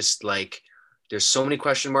it's just like there's so many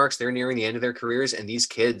question marks. They're nearing the end of their careers, and these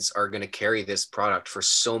kids are going to carry this product for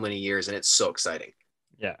so many years, and it's so exciting.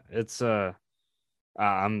 yeah. It's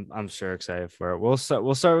I'm sure excited for it. We'll start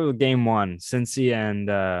with game one, Cincy and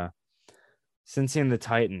the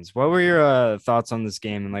Titans. What were your thoughts on this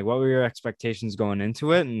game, and like what were your expectations going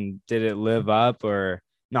into it, and did it live up or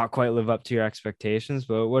not quite live up to your expectations?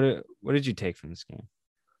 But what did you take from this game?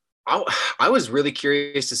 I was really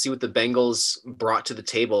curious to see what the Bengals brought to the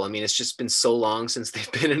table. I mean, it's just been so long since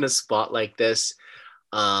they've been in a spot like this.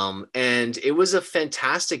 And it was a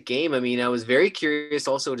fantastic game. I mean, I was very curious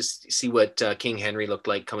also to see what King Henry looked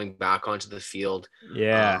like coming back onto the field.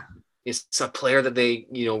 Yeah, It's a player that they,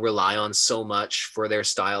 rely on so much for their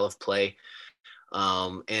style of play.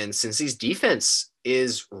 And since his defense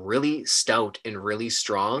is really stout and really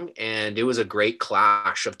strong, and it was a great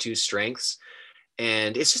clash of two strengths.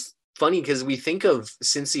 And it's just funny because we think of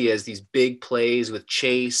Cincy as these big plays with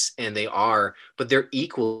Chase, and they are, but they're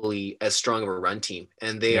equally as strong of a run team.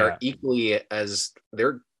 And they are yeah, equally as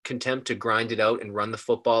they're content to grind it out and run the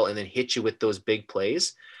football and then hit you with those big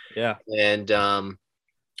plays. yeah. And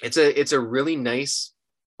it's a really nice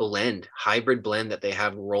hybrid blend that they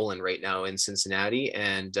have rolling right now in Cincinnati.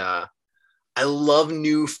 And I love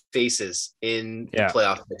new faces in the Yeah.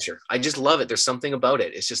 playoff picture. I just love it. There's something about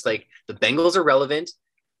it. It's just like the Bengals are relevant,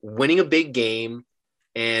 winning a big game,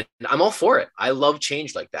 and I'm all for it. I love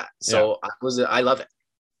change like that. Yeah. So I love it.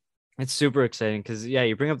 It's super exciting because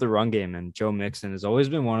you bring up the run game, and Joe Mixon has always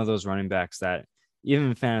been one of those running backs that even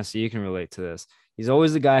in fantasy you can relate to this. He's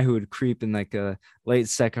always the guy who would creep in like a late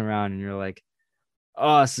second round, and you're like,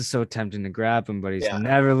 oh, this is so tempting to grab him, but he's Yeah.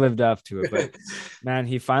 never lived up to it. But man,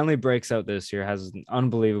 he finally breaks out this year, has an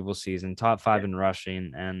unbelievable season, top 5 in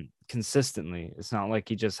rushing, and consistently. It's not like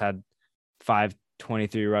he just had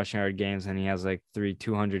 523 rushing yard games and he has like 3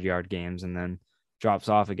 200-yard games and then drops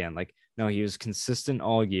off again. Like, no, he was consistent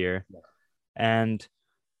all year. And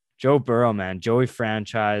Joe Burrow, man, Joey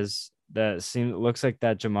franchise. Looks like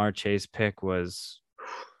that Jamar Chase pick was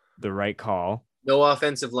the right call. No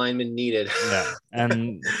offensive lineman needed. Yeah.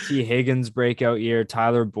 And T. Higgins breakout year.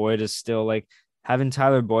 Tyler Boyd is still like having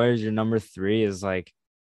Tyler Boyd as your number 3 is like,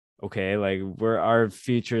 okay, like our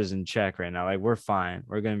future is in check right now. Like we're fine.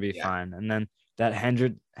 We're gonna be fine. And then that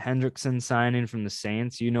Hendrickson signing from the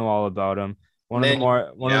Saints, you know all about him. One of the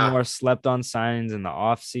more slept on signings in the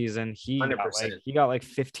offseason. He got like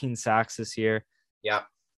 15 sacks this year. Yeah.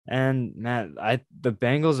 And man, the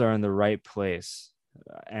Bengals are in the right place.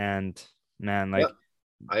 And man, like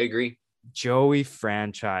I agree. Joey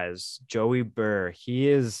franchise, Joey Burr,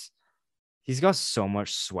 he's got so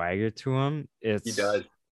much swagger to him.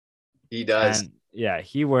 He does. And yeah,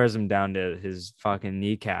 he wears him down to his fucking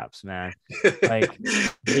kneecaps, man. Like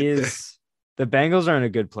the Bengals are in a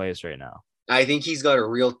good place right now. I think he's got a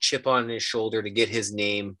real chip on his shoulder to get his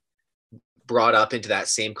name brought up into that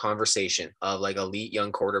same conversation of like elite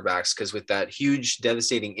young quarterbacks. Because with that huge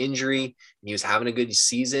devastating injury, and he was having a good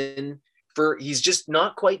season, he's just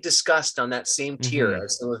not quite discussed on that same tier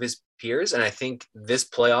as some of his peers. And I think this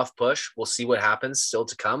playoff push, we'll see what happens still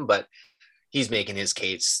to come, but he's making his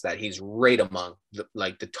case that he's right among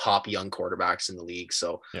the top young quarterbacks in the league.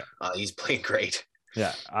 So he's playing great.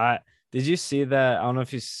 Yeah. Did you see that? I don't know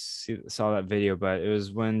if you saw that video, but it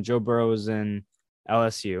was when Joe Burrow was in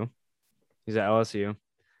LSU. He's at LSU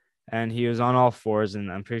and he was on all fours,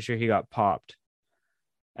 and I'm pretty sure he got popped.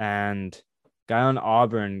 And guy on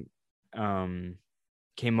Auburn,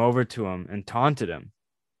 came over to him and taunted him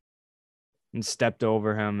and stepped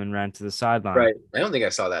over him and ran to the sideline. Right. I don't think I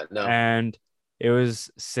saw that. No. And it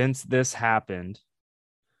was since this happened,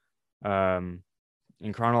 in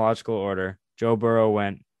chronological order, Joe Burrow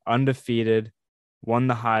went undefeated, won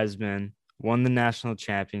the Heisman, won the national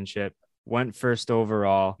championship, went first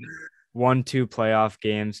overall, won 2 playoff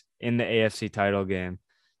games in the AFC title game.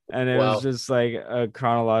 And it was just like a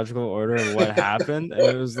chronological order of what happened. And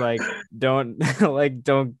it was like, don't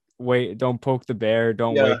poke the bear,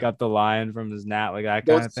 don't wake up the lion from his nap, like that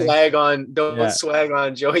kind of thing. Don't swag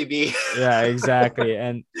on Joey B. Yeah, exactly.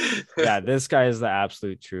 And yeah, this guy is the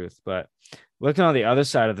absolute truth. But looking on the other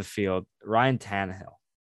side of the field, Ryan Tannehill.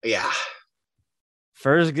 Yeah.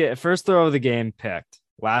 First throw of the game picked.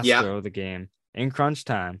 Last throw of the game in crunch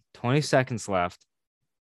time. 20 seconds left.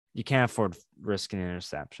 You can't afford risking an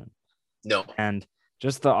interception. No. And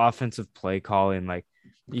just the offensive play calling, like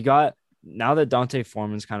you got now that Dante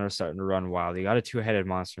Foreman's kind of starting to run wild, you got a 2-headed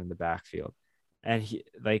monster in the backfield. And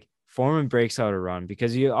Foreman breaks out a run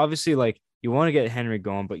because you obviously you want to get Henry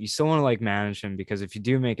going, but you still want to manage him because if you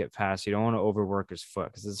do make it past, you don't want to overwork his foot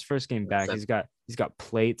because it's his first game back. He's got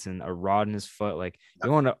plates and a rod in his foot. You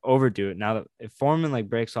don't want to overdo it. Now that if Foreman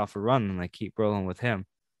breaks off a run and keep rolling with him,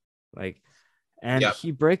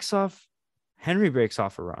 he breaks off, Henry breaks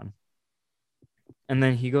off a run, and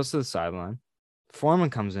then he goes to the sideline. Foreman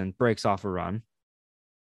comes in, breaks off a run.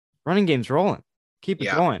 Running game's rolling. Keep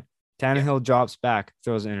it going. Tannehill drops back,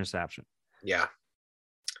 throws an interception. Yeah.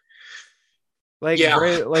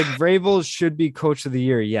 Vrabel should be coach of the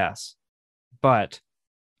year, yes. But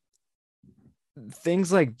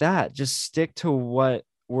things like that, just stick to what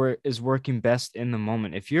is working best in the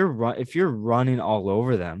moment. If you're running all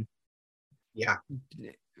over them,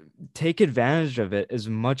 take advantage of it as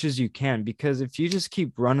much as you can, because if you just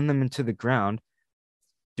keep running them into the ground,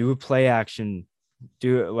 do a play action,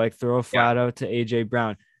 throw a flat out to AJ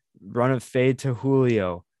Brown, run a fade to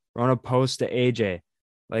Julio, run a post to AJ,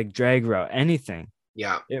 drag route, anything.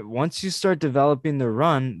 Yeah. Once you start developing the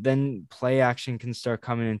run, then play action can start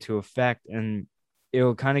coming into effect and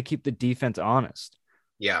it'll kind of keep the defense honest.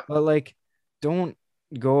 Yeah. But don't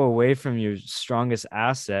go away from your strongest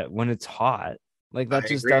asset when it's hot. That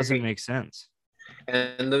just doesn't make sense.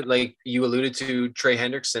 And you alluded to Trey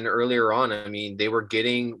Hendrickson earlier on. I mean,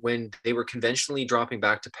 when they were conventionally dropping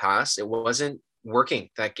back to pass, it wasn't working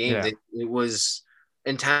that game. Yeah. It was,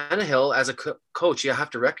 and Tannehill as a coach, you have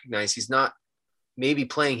to recognize he's not maybe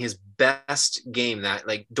playing his best game. That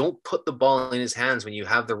don't put the ball in his hands when you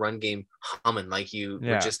have the run game humming like you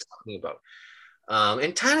were just talking about.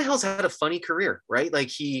 And Tannehill's had a funny career, right?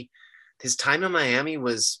 His time in Miami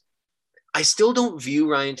was, I still don't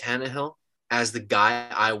view Ryan Tannehill as the guy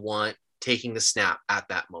I want taking the snap at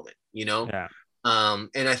that moment, Yeah. And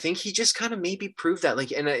I think he just kind of maybe proved that,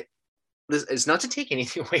 it's not to take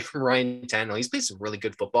anything away from Ryan Tannehill. He's played some really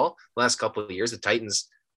good football the last couple of years. The Titans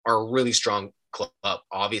are a really strong club,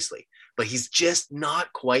 obviously, but he's just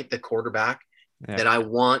not quite the quarterback that I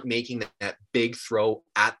want making that big throw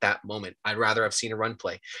at that moment. I'd rather have seen a run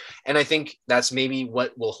play. And I think that's maybe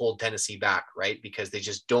what will hold Tennessee back, right? Because they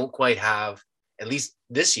just don't quite have, at least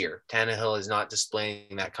this year, Tannehill is not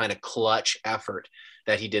displaying that kind of clutch effort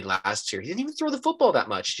that he did last year. He didn't even throw the football that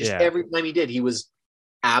much. Just every time he did, he was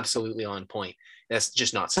absolutely on point. That's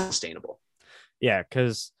just not sustainable. Yeah,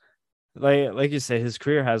 because like you say, his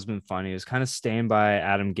career has been fun. He was kind of staying by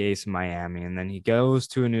Adam Gase in Miami, and then he goes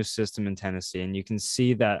to a new system in Tennessee, and you can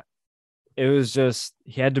see that it was just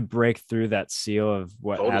he had to break through that seal of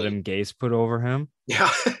what Adam Gase put over him.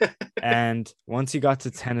 Yeah. And once he got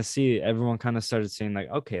to Tennessee, everyone kind of started saying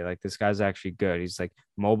okay, this guy's actually good. He's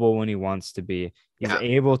mobile when he wants to be. He's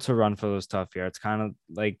able to run for those tough yards, kind of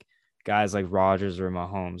like guys like Rodgers or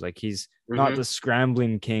Mahomes. He's not the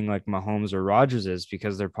scrambling king like Mahomes or Rodgers is,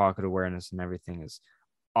 because their pocket awareness and everything is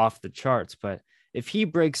off the charts. But if he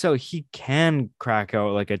breaks out, he can crack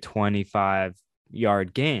out a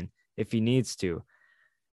 25-yard gain if he needs to.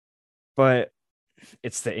 But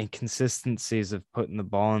it's the inconsistencies of putting the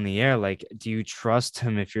ball in the air. Do you trust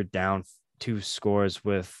him if you're down 2 scores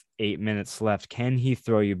with 8 minutes left? Can he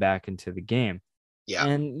throw you back into the game? Yeah.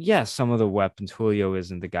 And some of the weapons, Julio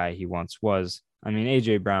isn't the guy he once was. I mean,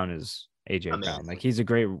 AJ Brown is AJ Brown. He's a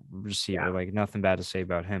great receiver. Nothing bad to say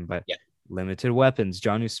about him, but limited weapons.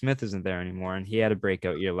 Jonnu Smith isn't there anymore, and he had a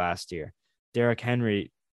breakout year last year. Derrick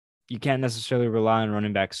Henry, you can't necessarily rely on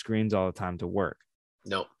running back screens all the time to work.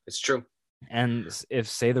 No, it's true. And if,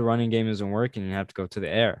 say, the running game isn't working, you have to go to the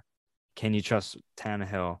air. Can you trust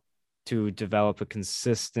Tannehill to develop a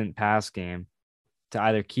consistent pass game to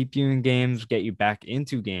either keep you in games, get you back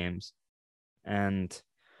into games? And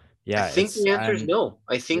I Yeah, think the answer is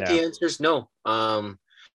no. yeah,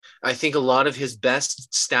 I think a lot of his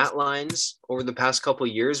best stat lines over the past couple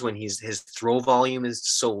of years, when his throw volume is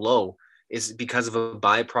so low, is because of a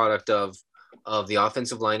byproduct of the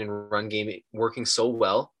offensive line and run game working so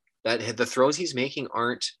well that the throws he's making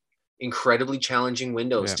aren't incredibly challenging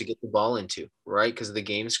windows yeah, to get the ball into, right? Because of the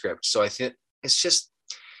game script. So I think it's just,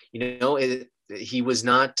 he wasn't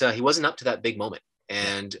up to that big moment,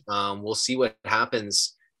 yeah. and we'll see what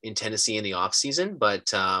happens in Tennessee in the offseason.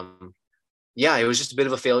 But yeah, it was just a bit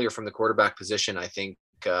of a failure from the quarterback position, I think,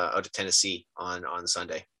 out of Tennessee on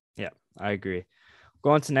Sunday. Yeah, I agree.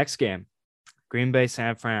 Go on to next game, Green Bay,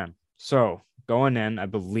 San Fran. So going in, I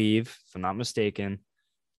believe, if I'm not mistaken,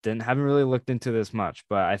 haven't really looked into this much,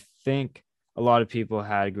 but I think a lot of people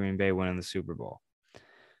had Green Bay winning the Super Bowl.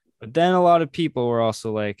 But then a lot of people were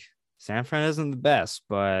also like, San Fran isn't the best,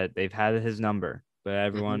 but they've had his number. But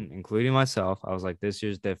everyone, including myself, I was like, this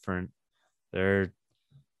year's different. Lambeau's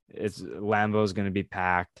going to be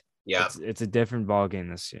packed. Yeah. It's a different ball game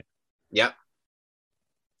this year. Yep.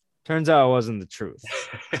 Turns out it wasn't the truth.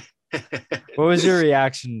 What was your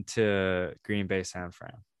reaction to Green Bay, San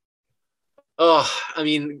Fran? Oh, I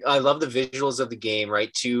mean, I love the visuals of the game,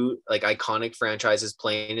 right? Two like iconic franchises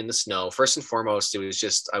playing in the snow. First and foremost,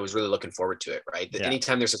 I was really looking forward to it, right? Yeah.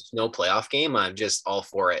 Anytime there's a snow playoff game, I'm just all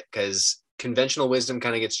for it, because conventional wisdom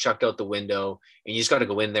kind of gets chucked out the window, and you just got to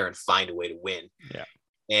go in there and find a way to win. Yeah.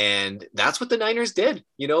 And that's what the Niners did.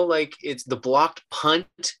 Like, it's the blocked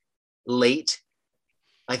punt late.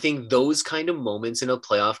 I think those kind of moments in a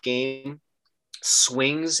playoff game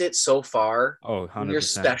swings it so far. Oh, 100%. When your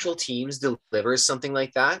special teams delivers something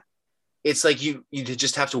like that, it's like you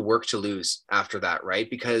just have to work to lose after that, right?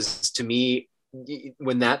 Because to me,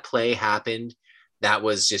 when that play happened, that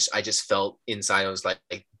was just, I just felt inside, I was like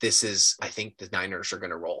I think the Niners are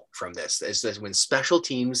going to roll from this. It's just when special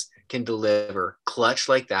teams can deliver clutch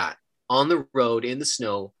like that on the road, in the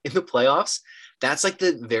snow, in the playoffs, that's like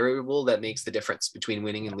the variable that makes the difference between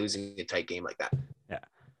winning and losing a tight game like that. Yeah.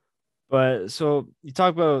 But so you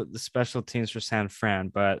talk about the special teams for San Fran,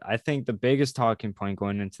 but I think the biggest talking point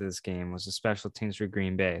going into this game was the special teams for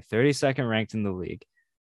Green Bay, 32nd ranked in the league,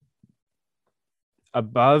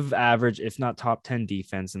 above average, if not top 10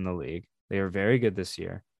 defense in the league. They were very good this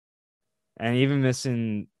year, and even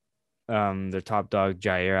missing their top dog,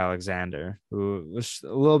 Jair Alexander, who was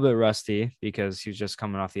a little bit rusty because he was just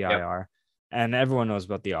coming off the IR. And everyone knows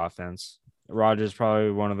about the offense. Rodgers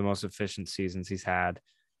probably one of the most efficient seasons he's had.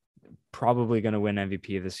 Probably going to win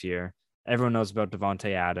MVP this year. Everyone knows about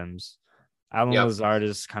Devontae Adams. Alan Lazard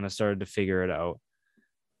has kind of started to figure it out.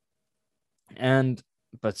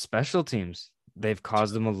 But special teams, they've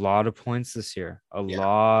caused them a lot of points this year, a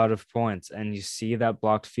lot of points. And you see that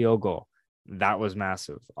blocked field goal. That was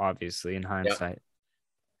massive, obviously, in hindsight.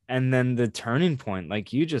 And then the turning point,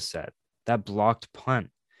 like you just said, that blocked punt.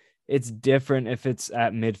 It's different if it's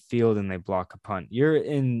at midfield and they block a punt. You're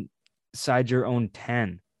inside your own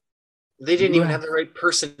 10. They didn't even have the right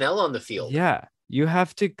personnel on the field. Yeah. You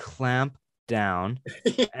have to clamp down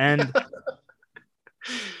and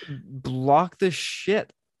block the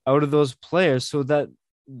shit out of those players so that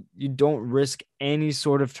you don't risk any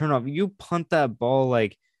sort of turnover. You punt that ball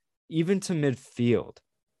like even to midfield.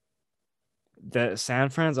 The San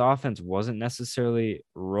Fran's offense wasn't necessarily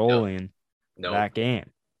rolling that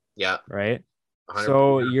game. Yeah. Right. 100%.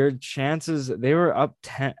 So your chances, they were up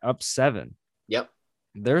 7. Yep.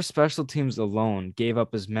 Their special teams alone gave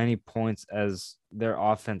up as many points as their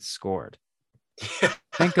offense scored.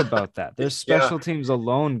 Think about that. Their special teams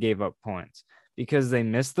alone gave up points because they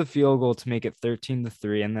missed the field goal to make it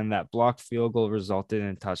 13-3. And then that blocked field goal resulted in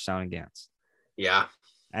a touchdown against. Yeah.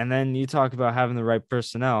 And then you talk about having the right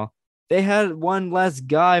personnel. They had one less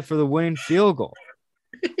guy for the winning field goal.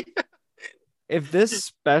 If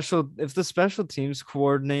the special teams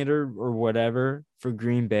coordinator or whatever for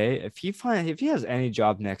Green Bay, if he has any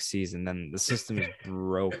job next season, then the system is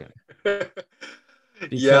broken.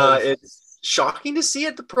 Yeah, it's shocking to see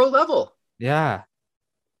at the pro level. Yeah.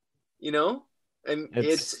 And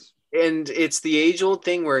it's the age-old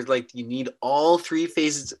thing where like you need all three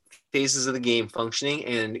phases of the game functioning,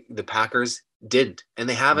 and the Packers didn't, and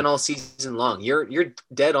they haven't all season long. You're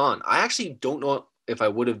dead on. I actually don't know if I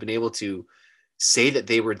would have been able to say that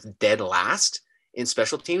they were dead last in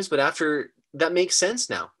special teams, but after that makes sense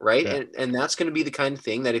now, right? Yeah. And that's going to be the kind of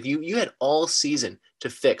thing that if you had all season to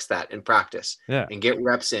fix that in practice and get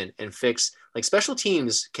reps in and fix, like, special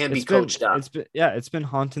teams can be coached up. It's been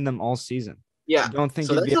haunting them all season. Yeah. You don't think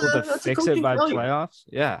you'd be able to fix it by playoffs?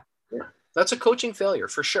 Yeah. That's a coaching failure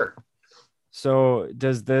for sure. So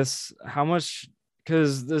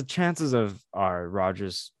because the chances are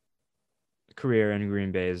Rodgers career in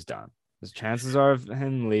Green Bay is done. The chances are of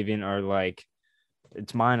him leaving are like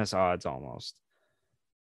it's minus odds almost.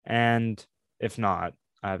 And if not,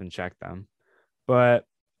 I haven't checked them. But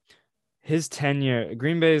his tenure,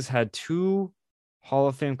 Green Bay's had 2 Hall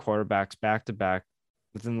of Fame quarterbacks back to back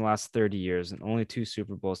within the last 30 years and only 2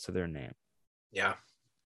 Super Bowls to their name. Yeah.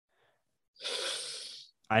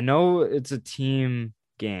 I know it's a team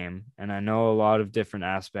game, and I know a lot of different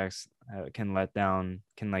aspects can let down,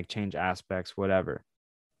 can like change aspects, whatever.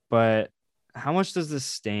 But how much does this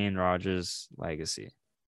stain Rodgers' legacy?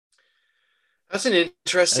 That's an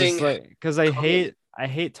interesting. It's like because I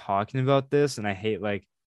hate talking about this, and I hate like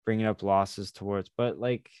bringing up losses towards, but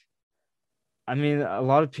like I mean, a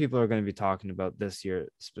lot of people are going to be talking about this year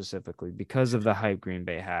specifically because of the hype Green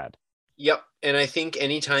Bay had. Yep. And I think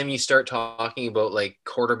anytime you start talking about like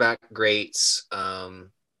quarterback greats,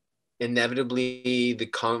 inevitably the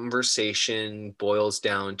conversation boils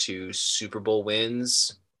down to Super Bowl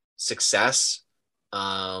wins, success.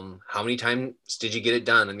 How many times did you get it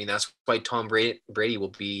done? I mean, that's why Tom Brady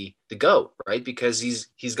will be the GOAT, right? Because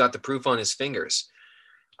he's got the proof on his fingers.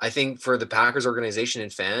 I think for the Packers organization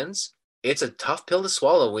and fans, it's a tough pill to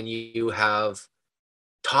swallow when you have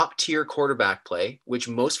top tier quarterback play, which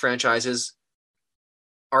most franchises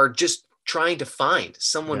are just trying to find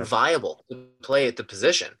someone viable to play at the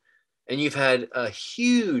position. And you've had a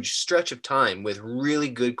huge stretch of time with really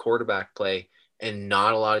good quarterback play and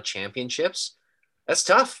not a lot of championships. That's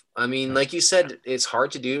tough. I mean, like you said, it's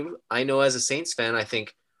hard to do. I know as a Saints fan, I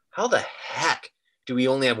think, how the heck do we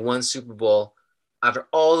only have 1 Super Bowl after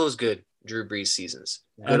all those good Drew Brees seasons,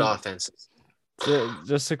 good offenses?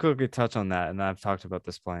 Just to quickly touch on that, and I've talked about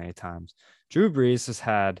this plenty of times. Drew Brees has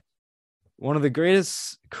had one of the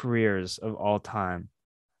greatest careers of all time,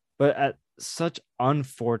 but at such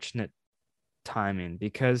unfortunate timing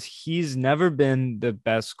because he's never been the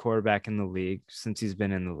best quarterback in the league since he's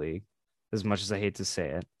been in the league, as much as I hate to say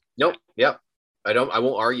it. Nope. Yep. I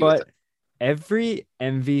won't argue with it. Every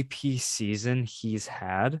MVP season he's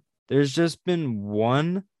had, there's just been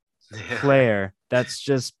one player that's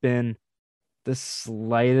just been the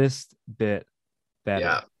slightest bit better.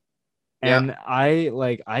 Yeah. And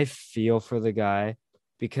I feel for the guy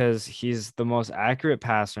because he's the most accurate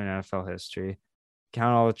passer in NFL history.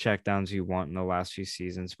 Count all the checkdowns you want in the last few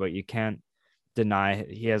seasons, but you can't deny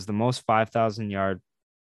he has the most 5,000-yard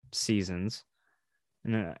seasons,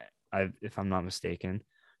 and if I'm not mistaken.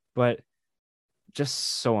 But just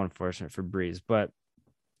so unfortunate for Brees. But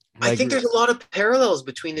I think there's a lot of parallels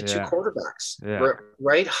between the two quarterbacks,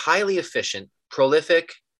 right? Highly efficient,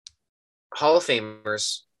 prolific, Hall of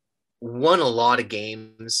Famers, won a lot of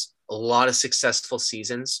games, a lot of successful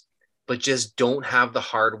seasons, but just don't have the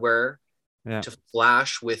hardware to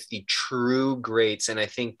flash with the true greats. And I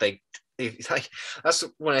think that's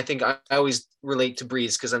when I think I always relate to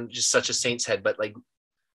Brees because I'm just such a Saints head, but like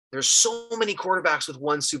there's so many quarterbacks with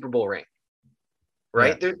 1 Super Bowl ring.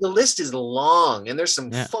 Right? The list is long and there's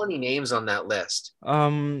some funny names on that list.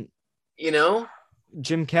 Jim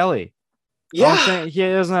Kelly. Yeah. He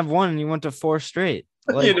doesn't have 1 and he went to 4 straight.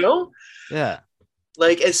 Like, Yeah.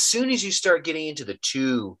 Like as soon as you start getting into the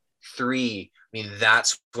 2, 3, I mean,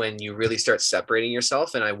 that's when you really start separating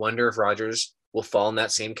yourself. And I wonder if Rodgers will fall in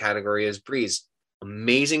that same category as Brees.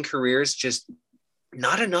 Amazing careers, just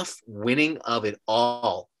not enough winning of it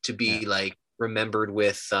all to be like remembered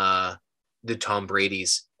with the Tom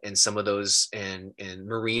Brady's and some of those and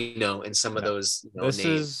Marino and some of those this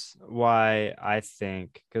names. Is why I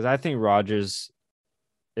think Rodgers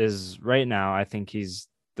is right now, I think he's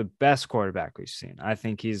the best quarterback we've seen. I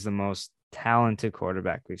think he's the most talented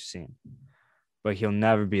quarterback we've seen, but he'll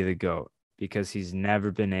never be the GOAT because he's never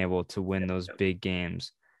been able to win those big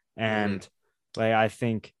games. And like I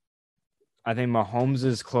think Mahomes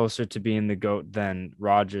is closer to being the GOAT than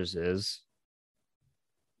Rodgers is.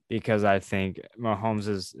 Because I think Mahomes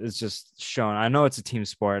is just shown. I know it's a team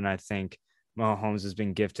sport, and I think Mahomes has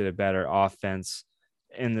been gifted a better offense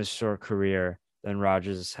in this short career than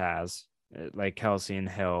Rodgers has, like Kelsey and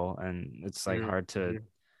Hill, and it's like hard to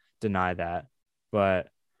deny that. But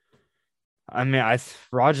I mean,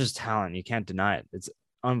 Rodgers' talent, you can't deny it. It's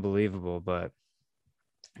unbelievable. But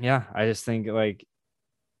yeah, I just think like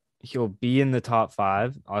he'll be in the top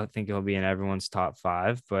 5. I think he'll be in everyone's top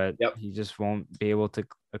 5, but he just won't be able to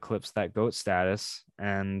eclipse that GOAT status.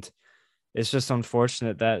 And it's just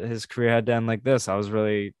unfortunate that his career had to end like this. I was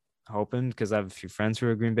really hoping, because I have a few friends who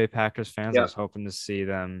are Green Bay Packers fans. I was hoping to see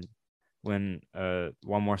them win 1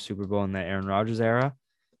 more Super Bowl in the Aaron Rodgers era.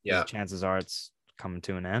 Yeah. Chances are it's coming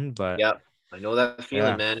to an end, but I know that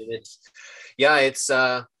feeling, man. And it's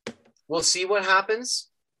we'll see what happens.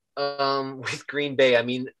 with Green Bay, I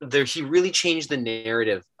mean, he really changed the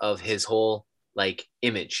narrative of his whole like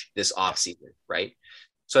image this offseason, right?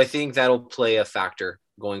 So I think that'll play a factor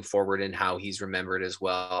going forward in how he's remembered as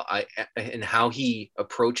well. And how he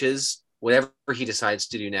approaches whatever he decides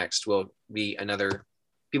to do next will be another.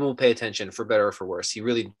 People will pay attention for better or for worse. He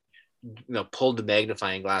really, pulled the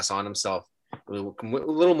magnifying glass on himself. A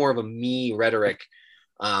little more of a me rhetoric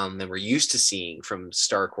than we're used to seeing from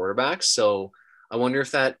star quarterbacks. So I wonder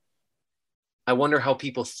how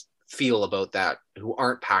people feel about that who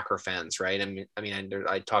aren't Packer fans, right?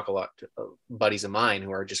 I talk a lot to buddies of mine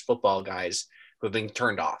who are just football guys who have been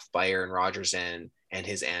turned off by Aaron Rodgers and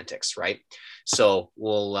his antics, right? So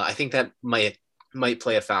I think that might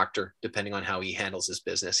play a factor depending on how he handles his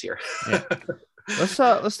business here. Yeah. Let's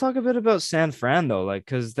talk a bit about San Fran though, like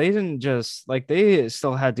because they didn't just like they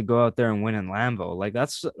still had to go out there and win in Lambeau. Like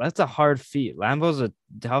that's a hard feat. Lambeau's a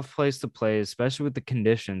tough place to play, especially with the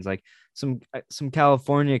conditions. Like some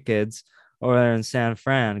California kids over there in San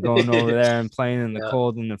Fran going over there and playing in the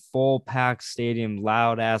cold in the full packed stadium,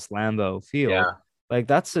 loud ass Lambeau field. Yeah. Like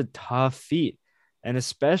that's a tough feat, and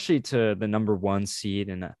especially to the number 1 seed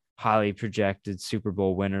and a highly projected Super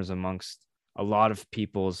Bowl winners amongst a lot of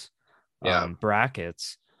people's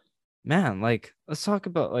brackets. Man, like let's talk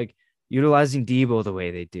about like utilizing Debo the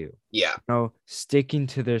way they do. Yeah. Sticking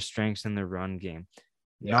to their strengths in their run game.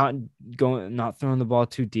 Not throwing the ball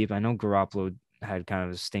too deep. I know Garoppolo had kind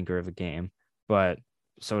of a stinker of a game, but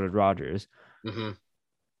so did Rodgers. Mm-hmm.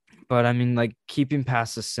 But I mean, like keeping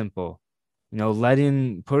passes simple,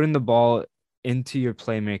 putting the ball into your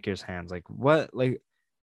playmakers' hands. Like what, like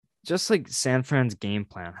just like San Fran's game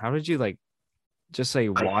plan. How did you like just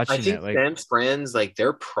like watching I think it? Like San Fran's like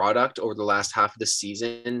their product over the last half of the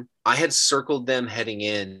season, I had circled them heading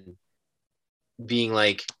in being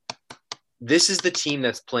like, this is the team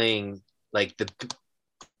that's playing like the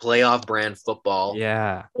playoff brand football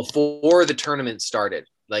before the tournament started.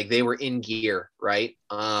 Like they were in gear, right?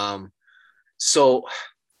 So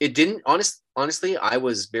it didn't honestly, I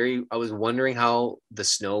was wondering how the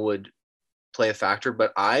snow would play a factor,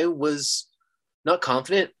 but I was not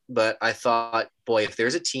confident, but I thought, boy, if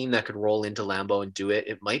there's a team that could roll into Lambeau and do it,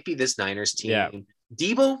 it might be this Niners team. Yeah.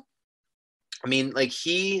 Debo, I mean, like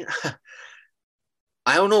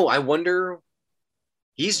I don't know. I wonder,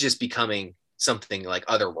 he's just becoming something like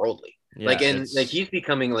otherworldly. Yeah, he's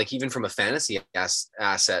becoming like, even from a fantasy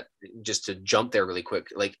asset, just to jump there really quick,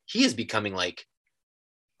 like he is becoming like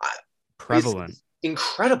prevalent,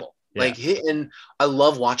 incredible. Yeah. And I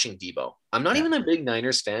love watching Debo. I'm not even a big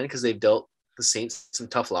Niners fan because they've dealt the Saints some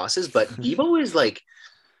tough losses, but Debo is like,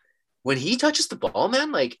 when he touches the ball,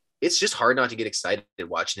 man, like it's just hard not to get excited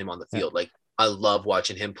watching him on the field. Like I love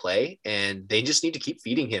watching him play, and they just need to keep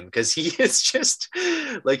feeding him because he is just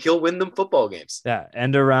like, he'll win them football games. Yeah.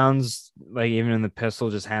 End arounds, like even in the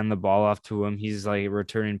pistol, just hand the ball off to him. He's like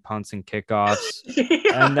returning punts and kickoffs.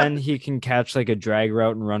 And then he can catch like a drag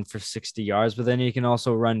route and run for 60 yards, but then he can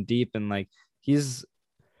also run deep. And like, he's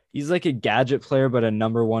like a gadget player, but a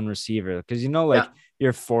number 1 receiver. Cause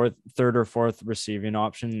your third or fourth receiving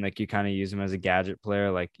option, like you kind of use him as a gadget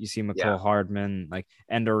player. Like you see McCole Hardman, like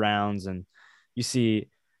end arounds, and you see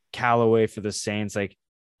Callaway for the Saints, like,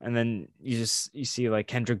 and then you see like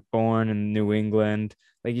Kendrick Bourne in New England.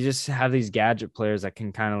 Like you just have these gadget players that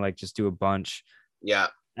can kind of like just do a bunch. Yeah.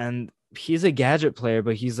 And he's a gadget player,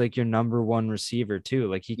 but he's like your number 1 receiver too.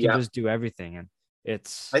 Like he can just do everything. And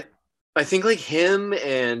it's, I think like him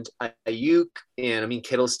and Ayuk, and I mean,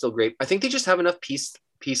 Kittle's still great. I think they just have enough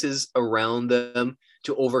pieces around them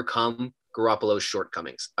to overcome Garoppolo's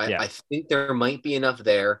shortcomings. I think there might be enough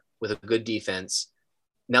there with a good defense.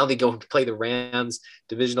 Now they go play the Rams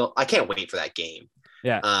divisional. I can't wait for that game.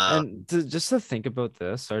 Yeah. And just to think about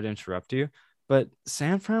this, sorry to interrupt you, but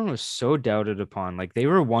San Fran was so doubted upon. Like they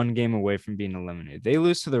were 1 game away from being eliminated. They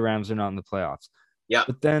lose to the Rams, they're not in the playoffs. Yeah.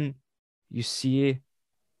 But then you see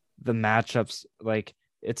the matchups, like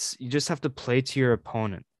you just have to play to your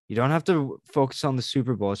opponent. You don't have to focus on the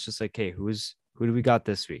Super Bowl. It's just like, hey, who do we got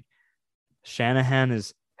this week? Shanahan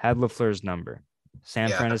has had LaFleur's number. San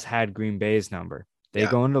Fran has had Green Bay's number. They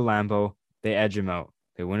go into Lambeau, they edge him out.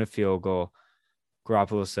 They win a field goal.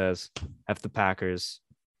 Garoppolo says, F the Packers.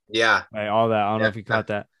 Yeah. Right, all that. I don't know if you caught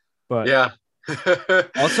that. But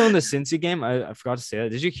also in the Cincy game, I forgot to say that.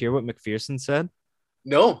 Did you hear what McPherson said?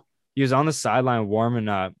 No. He was on the sideline warming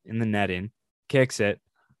up in the netting, kicks it,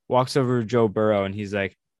 walks over to Joe Burrow, and he's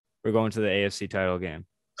like, we're going to the AFC title game.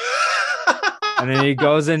 And then he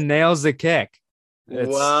goes and nails the kick.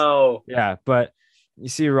 Wow. Yeah, but you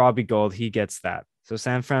see Robbie Gould, he gets that. So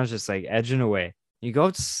San Fran's just like edging away. They go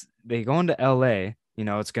into LA,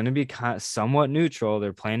 it's going to be somewhat neutral.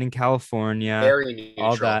 They're playing in California, Very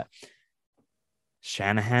all neutral. that.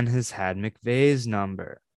 Shanahan has had McVay's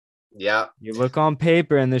number. Yeah. You look on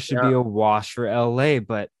paper and this should Yeah. be a wash for LA,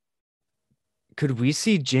 but could we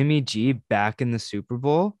see Jimmy G back in the Super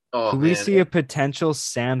Bowl? Oh, Could we man. see a potential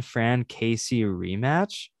San Fran KC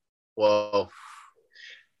rematch? Whoa.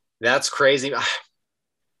 That's crazy.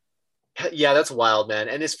 Yeah, that's wild, man.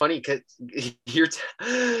 And it's funny because you're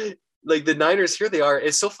like the Niners, here they are.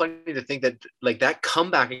 It's so funny to think that like that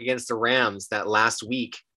comeback against the Rams that last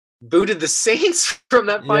week booted the Saints from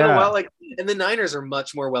that final Yeah. round. Like, and the Niners are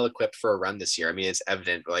much more well equipped for a run this year. I mean, it's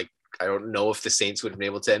evident. Like, I don't know if the Saints would have been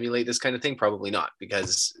able to emulate this kind of thing. Probably not,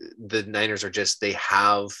 because the Niners are just, they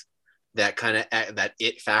have that kind of that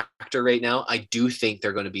it factor right now. I do think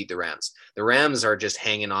they're going to beat the Rams. The Rams are just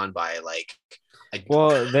hanging on by like,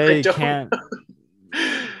 Well, they don't can't.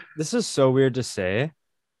 This is so weird to say,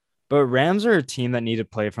 but Rams are a team that need to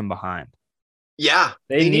play from behind. Yeah,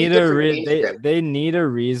 They need different they need a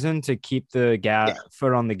reason to keep the Yeah.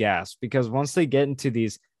 foot on the gas, because once they get into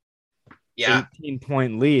these yeah,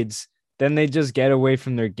 18-point leads, then they just get away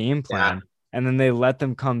from their game plan, and then they let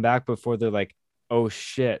them come back before they're like, oh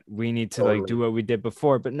shit, we need to like do what we did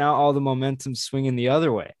before. But now all the momentum's swinging the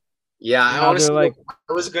other way. Yeah, I Now honestly, they're like,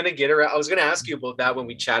 I was gonna ask you about that when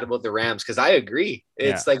we chat about the Rams, because I agree.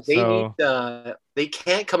 It's Yeah, like they so- need they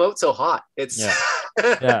can't come out so hot. It's Yeah.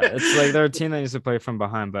 yeah, it's like they're a team that needs to play from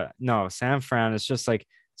behind. But no, San Fran is just like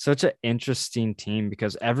such an interesting team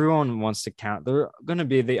because everyone wants to count. They're going to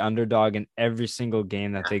be the underdog in every single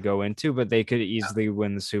game that they go into, but they could easily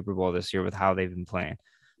win the Super Bowl this year with how they've been playing.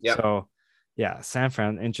 Yep. So, yeah, San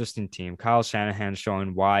Fran, interesting team. Kyle Shanahan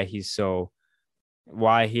showing why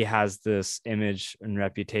he has this image and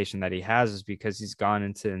reputation that he has is because he's gone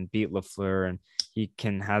into and beat LaFleur, and he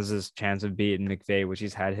has this chance of beating McVay, which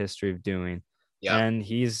he's had history of doing. Yeah. And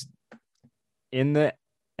he's in the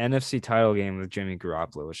NFC title game with Jimmy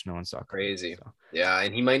Garoppolo, which no one saw. Crazy. So. Yeah,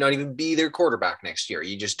 and he might not even be their quarterback next year.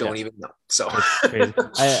 You just don't even know. So crazy.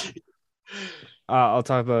 I'll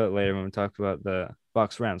talk about it later when we talk about the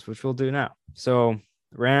Bucs Rams, which we'll do now. So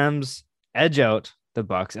Rams edge out the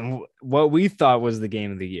Bucs and what we thought was the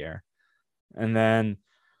game of the year. And then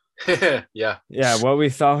what we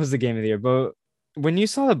thought was the game of the year. But when you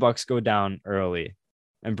saw the Bucs go down early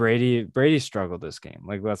and Brady struggled this game.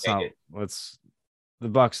 Like the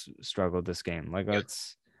Bucs struggled this game. Like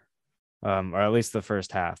or at least the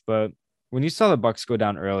first half. But when you saw the Bucs go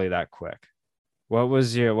down early that quick, what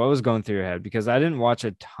was going through your head? Because I didn't watch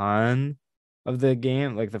a ton of the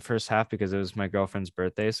game, like the first half, because it was my girlfriend's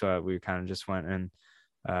birthday. So we kind of just went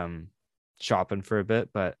and shopping for a bit.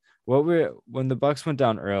 But when the Bucs went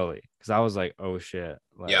down early, because I was like, oh shit.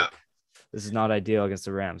 Like, this is not ideal against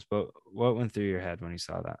the Rams. But what went through your head when you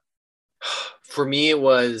saw that? For me, it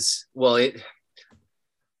was,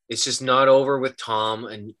 it's just not over with Tom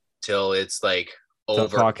until it's like over.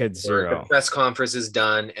 The clock hits 0. The press conference is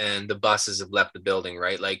done and the buses have left the building,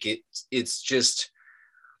 right? Like it's just,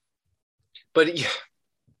 but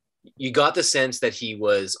you got the sense that he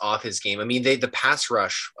was off his game. I mean, the pass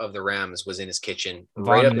rush of the Rams was in his kitchen.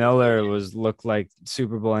 Von Miller looked like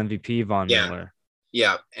Super Bowl MVP Miller.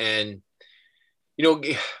 Yeah. And,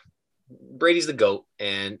 Brady's the GOAT.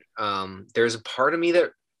 And there's a part of me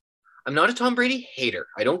that I'm not a Tom Brady hater.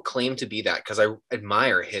 I don't claim to be that because I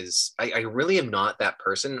admire I really am not that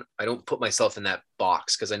person. I don't put myself in that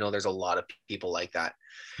box because I know there's a lot of people like that.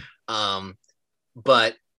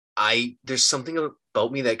 But there's something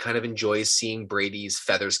about me that kind of enjoys seeing Brady's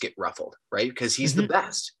feathers get ruffled, right? Because he's the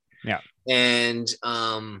best. Yeah. And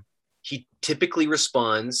he typically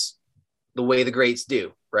responds the way the greats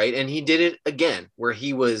do, right? And he did it again, where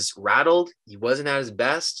he was rattled. He wasn't at his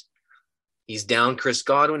best. He's down Chris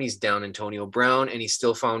Godwin. He's down Antonio Brown, and he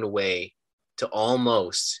still found a way to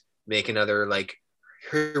almost make another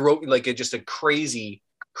just a crazy,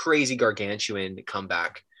 crazy gargantuan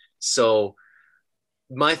comeback. So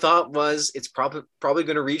my thought was it's probably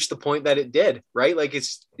going to reach the point that it did, right? Like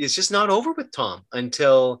it's just not over with Tom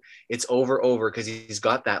until it's over because he's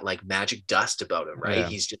got that like magic dust about him, right? Yeah.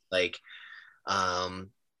 He's just like,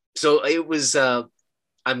 so it was,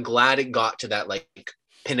 I'm glad it got to that like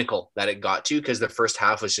pinnacle that it got to, because the first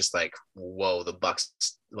half was just like, whoa, the Bucs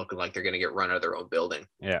looking like they're going to get run out of their own building.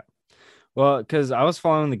 Yeah. Well, because I was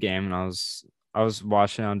following the game and I was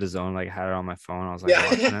watching on DAZN, like had it on my phone. I was like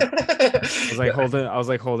watching it. I was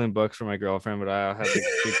like holding books for my girlfriend, but I had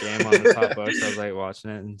the game on the top books. I was like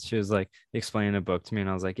watching it, and she was like explaining a book to me, and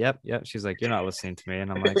I was like, "Yep." She's like, "You're not listening to me," and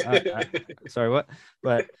I'm like, "Sorry, what?"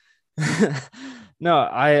 But No,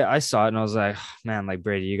 I saw it and I was like, man, like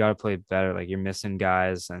Brady, you got to play better. Like you're missing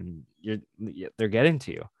guys and they're getting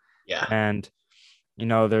to you. Yeah. And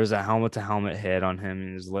there's a helmet to helmet hit on him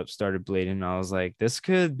and his lips started bleeding. And I was like, this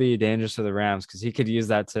could be dangerous for the Rams because he could use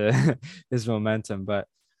that to his momentum. But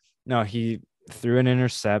no, he threw an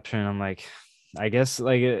interception. I'm like, I guess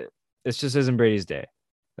like it just isn't Brady's day.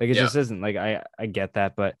 Like it just isn't. Like I get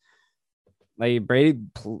that, but like Brady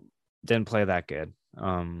didn't play that good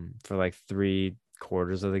for like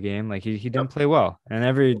 3/4 of the game. Like he didn't play well. And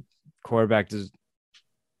every quarterback does.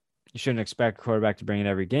 You shouldn't expect a quarterback to bring it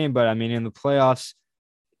every game, but I mean in the playoffs,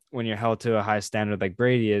 when you're held to a high standard like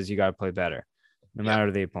Brady is, you got to play better, no matter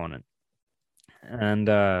the opponent. And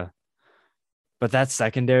but that's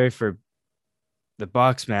secondary for the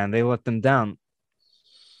Bucs, man. They let them down.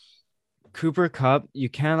 Cooper Kupp, you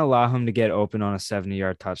can't allow him to get open on a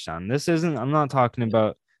 70-yard touchdown. I'm not talking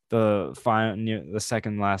about the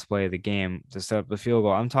second last play of the game to set up the field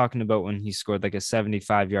goal. I'm talking about when he scored like a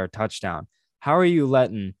 75-yard touchdown. How are you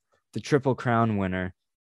letting the Triple Crown winner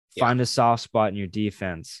find a soft spot in your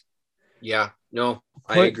defense? Yeah, no,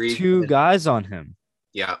 I agree. 2 guys on him.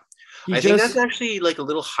 Yeah. I think that's actually like a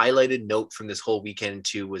little highlighted note from this whole weekend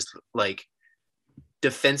too, was like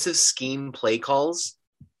defensive scheme play calls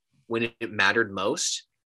when it mattered most.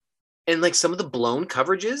 And like some of the blown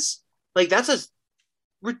coverages, like that's a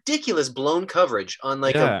ridiculous blown coverage on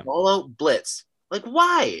like a ball out blitz. Like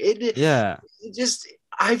why? It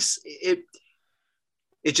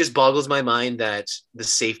just boggles my mind that the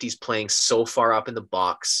safety's playing so far up in the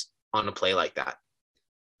box on a play like that.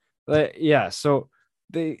 So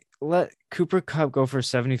they let Cooper Kupp go for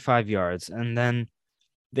 75 yards and then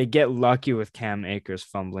they get lucky with Cam Akers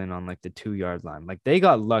fumbling on like the 2-yard line. Like they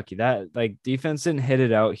got lucky that like defense didn't hit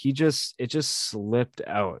it out. It just slipped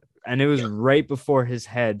out and it was right before his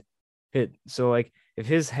head hit. So like if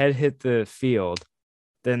his head hit the field,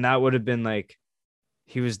 then that would have been like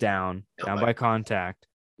he was down by contact.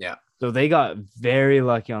 Yeah. So they got very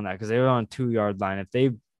lucky on that because they were on 2-yard line. If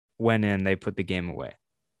they went in, they put the game away.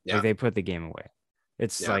 Yeah. Like they put the game away.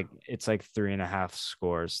 It's like 3.5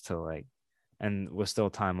 scores to like, and with still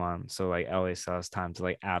time on. So like LA still has time to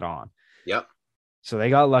like add on. Yep. So they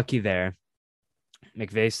got lucky there.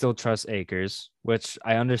 McVay still trusts Akers, which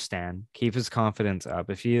I understand. Keep his confidence up.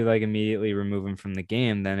 If you like immediately remove him from the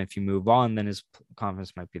game, then if you move on, then his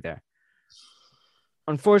confidence might be there.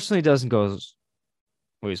 Unfortunately, it doesn't go as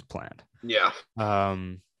was planned. Yeah.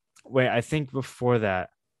 Wait, I think before that,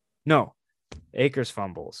 no, Akers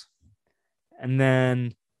fumbles. And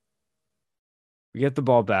then we get the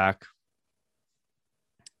ball back.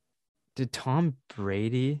 Did Tom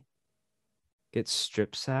Brady get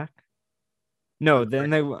strip sacked? No,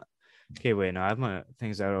 then they. Okay, wait. No, I have my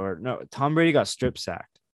things out of order. No, Tom Brady got strip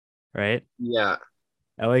sacked, right? Yeah.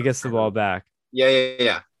 LA gets the ball back.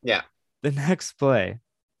 Yeah. The next play,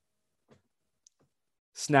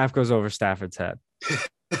 snap goes over Stafford's head.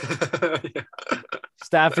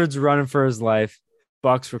 Stafford's running for his life.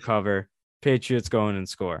 Bucs recover. Patriots go in and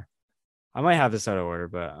score. I might have this out of order,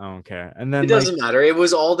 but I don't care. And then it doesn't matter. It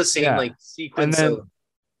was all the same like sequence. And then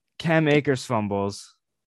Cam Akers fumbles.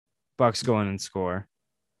 Bucs go in and score.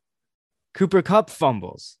 Cooper Kupp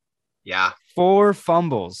fumbles. Yeah. 4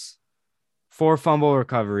 fumbles. 4 fumble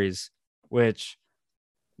recoveries, which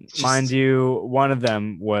mind you, one of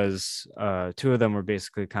them was 2 of them were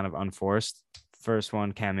basically kind of unforced. First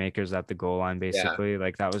one, Cam Akers at the goal line, basically.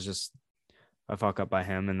 Like that was just a fuck up by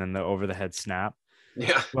him, and then the over the head snap.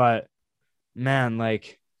 Yeah. But man,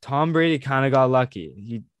 like Tom Brady kind of got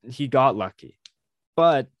lucky. He got lucky,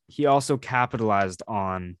 but he also capitalized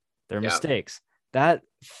on their mistakes. That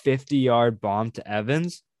 50-yard bomb to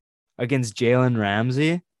Evans against Jalen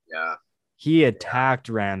Ramsey. Yeah. He attacked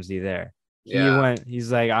Ramsey there.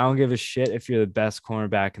 He's like, I don't give a shit if you're the best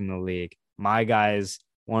cornerback in the league. My guy's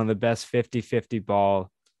one of the best 50-50 ball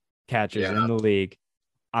catchers in the league.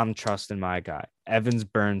 I'm trusting my guy. Evans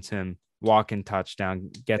burns him, walking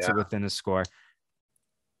touchdown, gets it within a score.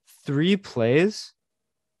 3 plays,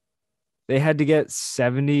 they had to get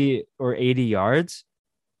 70 or 80 yards.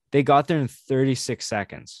 They got there in 36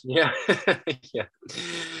 seconds. Yeah.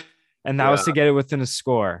 And that was to get it within a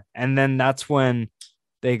score. And then that's when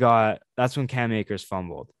Cam Akers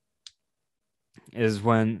fumbled. Is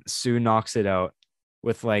when Sue knocks it out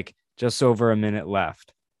with like just over a minute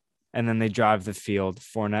left. And then they drive the field.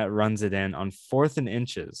 Fournette runs it in on 4th and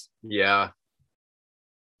inches. Yeah.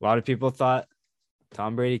 A lot of people thought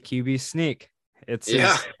Tom Brady QB sneak.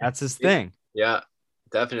 That's his thing. Yeah,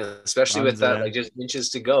 definitely. Especially with that, like just inches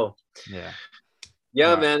to go.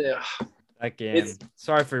 Yeah, man. That game.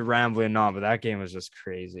 Sorry for rambling on, but that game was just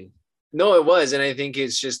crazy. No, it was. And I think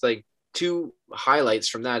it's just like two highlights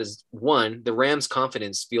from that is one, the Rams'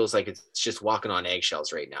 confidence feels like it's just walking on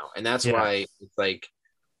eggshells right now, and that's Yeah. why it's like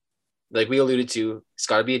we alluded to, it's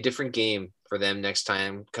got to be a different game for them next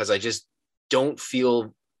time because I just don't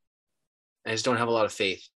have a lot of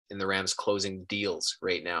faith in the Rams closing deals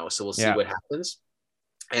right now. So we'll see Yeah. what happens.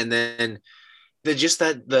 And then there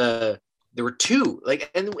were two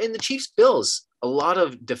like and in the Chiefs Bills, a lot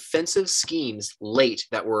of defensive schemes late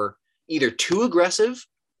that were either too aggressive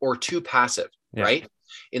or too passive, Yeah. right?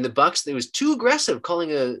 In the Bucks, it was too aggressive,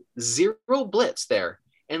 calling a zero blitz there.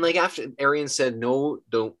 And like after Arians said, no,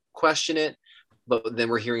 don't question it. But then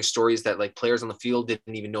we're hearing stories that like players on the field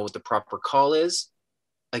didn't even know what the proper call is.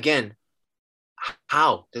 Again,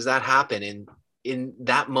 how does that happen in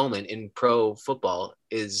that moment in pro football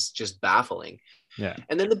is just baffling. Yeah.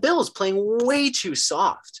 And then the Bills playing way too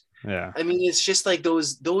soft. Yeah. I mean, it's just like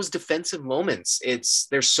those defensive moments.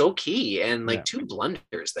 They're so key, and like two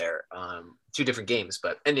blunders there, two different games.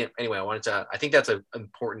 But anyway, I think that's an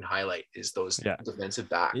important highlight is those defensive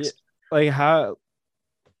backs. Yeah. Like how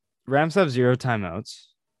Rams have 0 timeouts.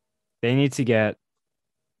 They need to get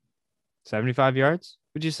 75 yards.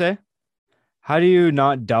 Would you say? How do you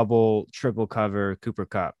not double, triple cover Cooper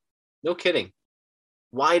Kupp? No kidding.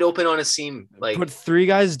 Wide open on a seam. Like put 3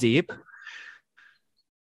 guys deep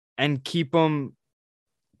and keep them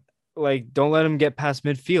like don't let them get past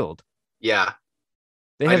midfield. Yeah.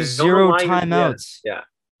 They have 0 timeouts. Yeah.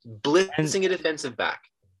 Blitzing a defensive back.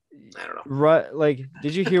 I don't know. Right. Like,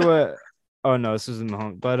 did you hear what? Oh no, this isn't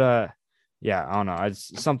Mahomes. But yeah, I don't know.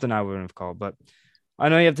 It's something I wouldn't have called. But I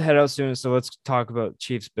know you have to head out soon, so let's talk about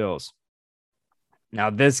Chiefs Bills. Now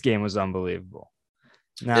this game was unbelievable.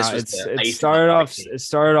 Now it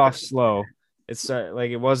started off slow.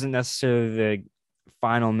 It wasn't necessarily the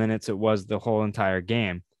final minutes. It was the whole entire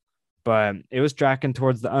game, but it was tracking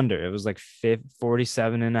towards the under. It was like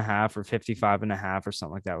 47.5 or 55.5 or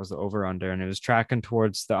something like that was the over under. And it was tracking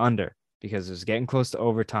towards the under because it was getting close to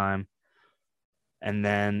overtime. And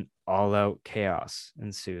then all out chaos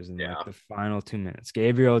ensues in like the final 2 minutes.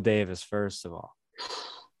 Gabriel Davis, first of all,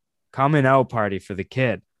 coming out party for the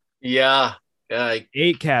kid. Yeah.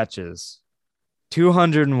 8 catches,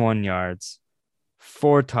 201 yards,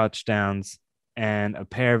 4 touchdowns, and a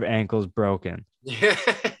pair of ankles broken. Yeah.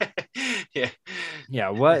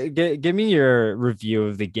 What? Give me your review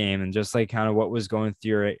of the game and just like kind of what was going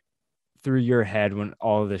through your head when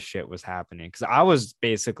all of this shit was happening. Because I was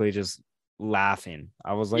basically just laughing.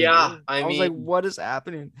 I was like, I was like, what is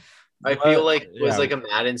happening? I feel like it was like a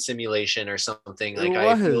Madden simulation or something. Like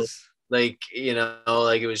I feel like,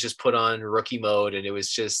 like it was just put on rookie mode, and it was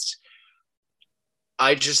just,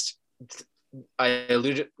 I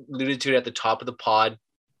alluded to it at the top of the pod,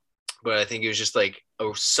 but I think it was just like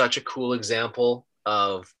such a cool example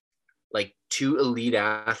of like 2 elite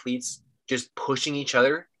athletes just pushing each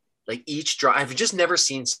other. Like each drive, I've just never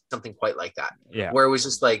seen something quite like that. Yeah. Where it was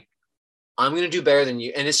just like, I'm going to do better than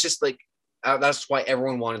you. And it's just like, that's why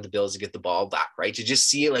everyone wanted the Bills to get the ball back, right? To just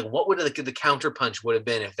see it, like what would the counter punch would have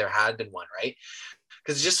been if there had been one, right?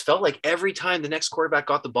 Because it just felt like every time the next quarterback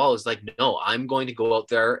got the ball, it was like, no, I'm going to go out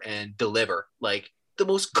there and deliver. Like the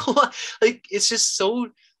most, like it's just so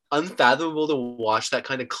unfathomable to watch that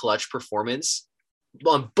kind of clutch performance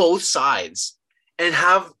on both sides and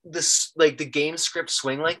have this like the game script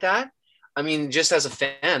swing like that. I mean, just as a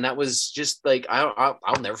fan, that was just like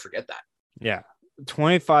I'll never forget that. Yeah.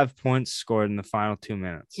 25 points scored in the final 2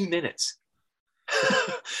 minutes. 2 minutes.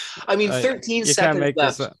 I mean, 13 seconds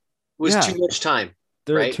left was too much time.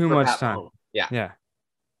 Right? Too much time. Yeah. Yeah.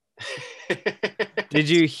 Did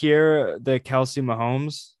you hear the Kelsey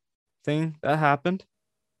Mahomes thing that happened?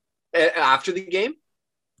 After the game?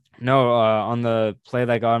 No, on the play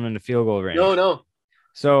that got him in the field goal range. No.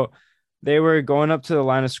 So they were going up to the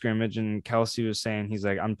line of scrimmage, and Kelsey was saying, he's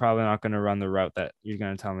like, I'm probably not going to run the route that you're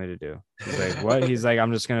going to tell me to do. He's like, what? He's like,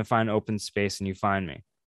 I'm just going to find open space and you find me.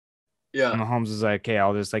 Yeah. And Mahomes is like, okay,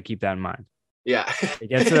 I'll just like keep that in mind. Yeah. They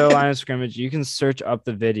get to the line of scrimmage. You can search up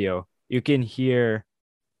the video. You can hear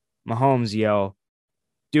Mahomes yell,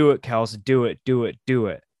 do it, Kelsey, do it, do it, do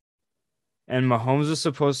it. And Mahomes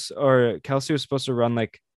was Kelsey was supposed to run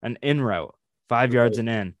like an in route, 5 yards and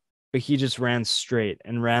in. But he just ran straight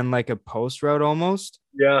and ran like a post route almost.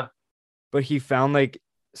 Yeah. But he found like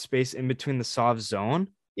space in between the soft zone.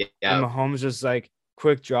 Yeah. And Mahomes just like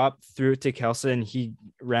quick drop, threw it to Kelsey, and he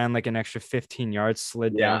ran like an extra 15 yards,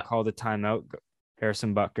 slid down, called a timeout.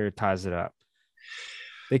 Harrison Butker ties it up.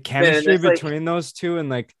 The chemistry between those two and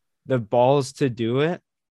like the balls to do it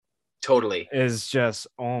totally is just,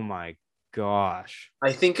 oh my gosh.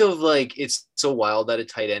 I think of like it's so wild that a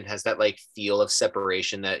tight end has that like feel of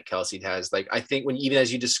separation that Kelsey has. Like I think when even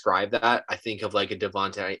as you describe that, I think of like a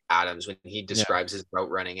Devontae Adams when he Yeah. describes his route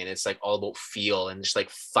running, and it's like all about feel and just like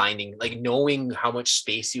finding, like knowing how much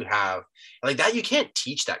space you have, like that. You can't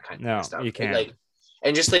teach that kind No, of stuff. you Right? can't. Like,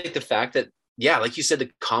 and just like the fact that, yeah, like you said,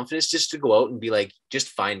 the confidence just to go out and be like, just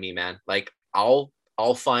find me, man. Like I'll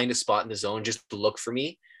find a spot in the zone, just look for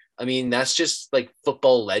me. I mean, that's just like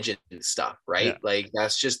football legend stuff, Yeah. right? Like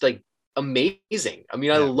that's just like amazing. I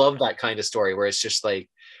mean, I Yeah. love that kind of story where it's just like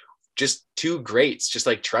just two greats just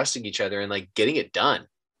like trusting each other and like getting it done.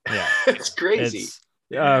 Yeah. It's crazy. It's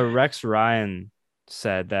Rex Ryan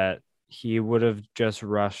said that he would have just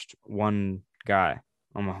rushed one guy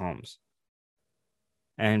on Mahomes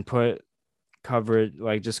and put coverage,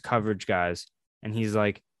 like just coverage guys. And he's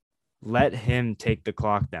like, let him take the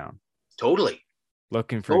clock down, Totally.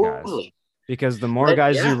 looking for guys. Totally. Because the more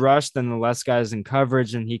guys you Yeah. rush, then the less guys in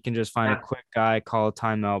coverage, and he can just find a Yeah. quick guy, call a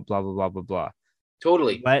timeout, blah, blah, blah, blah, blah.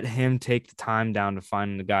 Totally. Let him take the time down to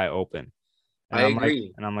find the guy open. And I I'm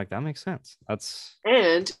agree. like, that makes sense. That's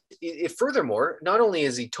And furthermore, not only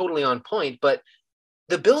is he totally on point, but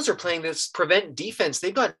the Bills are playing this prevent defense.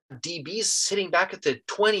 They've got DBs sitting back at the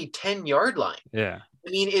 20-10 yard line. yeah. I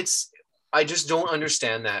mean, I just don't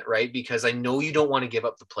understand that, right? Because I know you don't want to give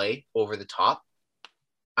up the play over the top.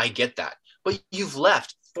 I get that. But you've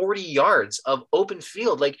left 40 yards of open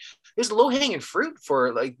field. Like, there's low hanging fruit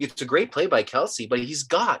for, like, it's a great play by Kelsey, but he's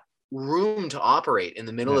got room to operate in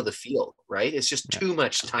the middle of the field, right? It's just too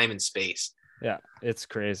much time and space. Yeah, it's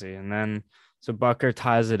crazy. And then so Bucker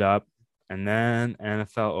ties it up, and then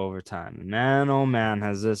NFL overtime. Man, oh man,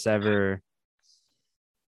 has this ever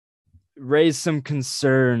raised some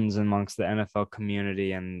concerns amongst the NFL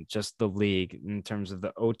community and just the league in terms of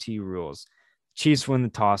the OT rules. Chiefs win the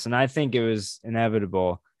toss, and I think it was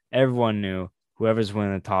inevitable. Everyone knew whoever's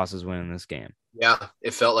winning the toss is winning this game. Yeah,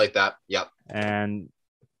 it felt like that. Yep. And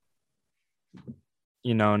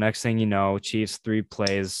next thing you know, Chiefs 3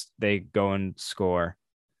 plays, they go and score.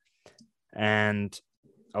 And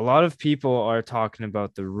a lot of people are talking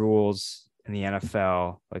about the rules in the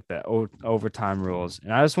NFL, like the overtime rules.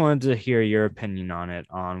 And I just wanted to hear your opinion on it,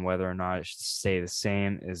 on whether or not it should stay the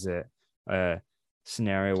same. Is it a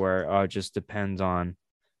scenario where it just depends on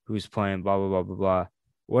who's playing, blah, blah, blah, blah, blah.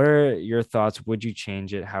 What are your thoughts? Would you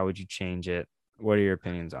change it? How would you change it? What are your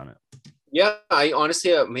opinions on it? Yeah, I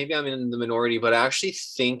honestly, maybe I'm in the minority, but I actually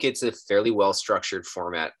think it's a fairly well-structured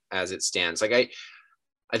format as it stands. Like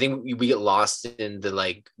I think we get lost in the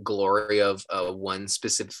like glory of one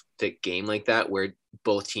specific game like that, where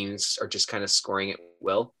both teams are just kind of scoring it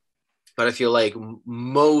well. But I feel like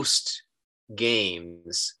most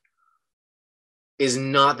games is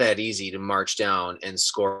not that easy to march down and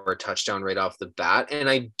score a touchdown right off the bat. And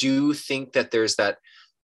I do think that there's that,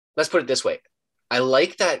 let's put it this way. I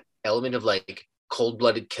like that element of like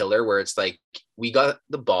cold-blooded killer where it's like, we got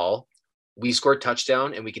the ball, we scored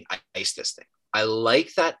touchdown, and we can ice this thing. I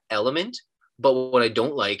like that element, but what I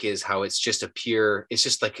don't like is how it's just it's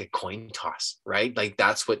just like a coin toss, right? Like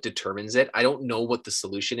that's what determines it. I don't know what the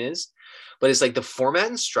solution is, but it's like the format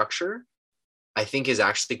and structure, I think, is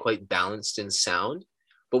actually quite balanced and sound.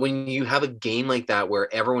 But when you have a game like that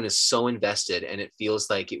where everyone is so invested and it feels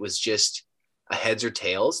like it was just a heads or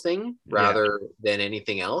tails thing rather than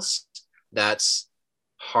anything else, that's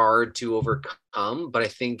hard to overcome. But I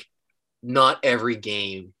think not every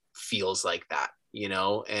game feels like that,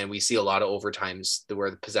 and we see a lot of overtimes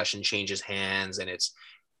where the possession changes hands and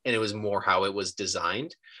it was more how it was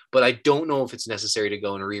designed. But I don't know if it's necessary to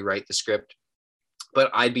go and rewrite the script,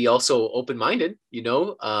 but I'd be also open-minded,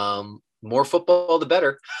 more football, the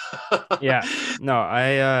better. Yeah, no,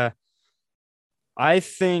 I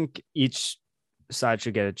think each side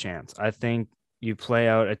should get a chance. I think you play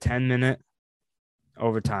out a 10-minute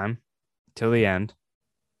overtime till the end.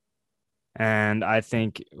 And I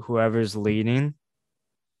think whoever's leading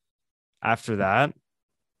after that,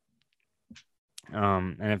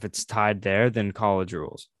 and if it's tied there, then college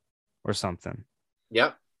rules or something.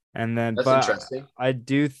 Yeah. And then, that's but interesting.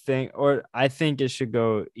 I think it should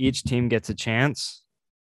go, each team gets a chance.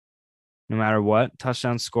 No matter what,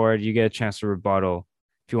 touchdown scored, you get a chance to rebuttal.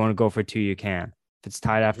 If you want to go for 2, you can. If it's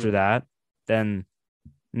tied after that, then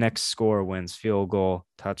next score wins, field goal,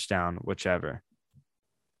 touchdown, whichever.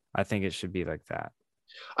 I think it should be like that.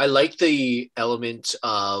 I like the element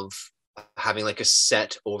of having like a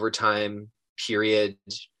set overtime period,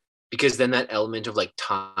 because then that element of like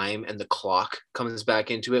time and the clock comes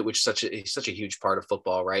back into it, which is such a huge part of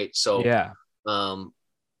football, right? So yeah,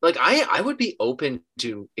 like I would be open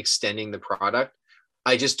to extending the product.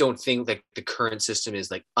 I just don't think like the current system is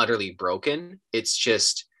like utterly broken. It's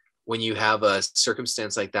just when you have a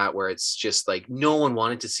circumstance like that where it's just like no one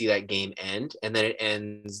wanted to see that game end, and then it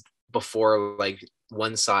ends before like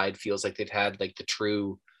one side feels like they've had like the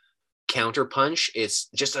true counter punch. It's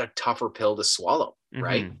just a tougher pill to swallow,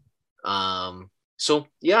 right? So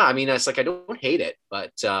yeah, I mean, it's like I don't hate it,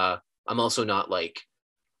 but I'm also not like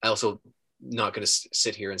I also not going to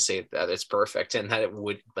sit here and say that it's perfect and that it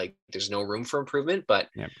would like there's no room for improvement, but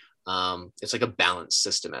it's like a balanced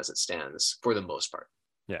system as it stands for the most part.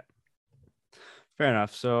 Yeah, fair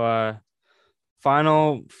enough. So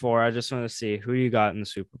final four, I just want to see who you got in the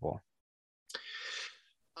Super Bowl.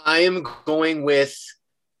 I am going with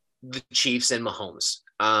the Chiefs and Mahomes.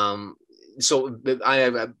 So I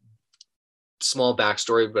have a small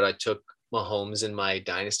backstory, but I took Mahomes in my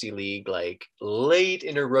dynasty league like late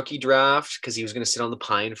in a rookie draft because he was going to sit on the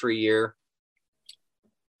pine for a year,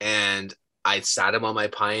 and I sat him on my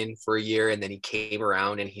pine for a year, and then he came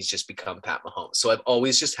around and he's just become Pat Mahomes. So I've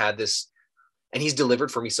always just had this, and he's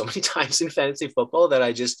delivered for me so many times in fantasy football that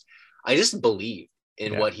I just believe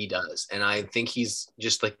in what he does, and I think he's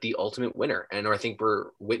just like the ultimate winner. And I think we're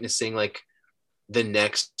witnessing like the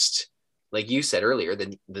next, like you said earlier,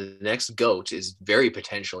 the next GOAT is very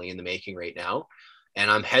potentially in the making right now. And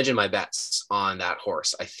I'm hedging my bets on that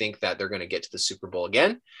horse. I think that they're going to get to the Super Bowl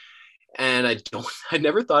again. And I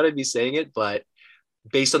never thought I'd be saying it, but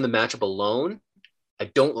based on the matchup alone, I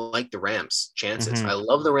don't like the Rams' chances. I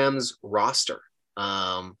love the Rams roster.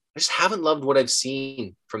 I just haven't loved what I've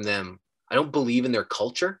seen from them. I don't believe in their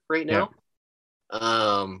culture right now.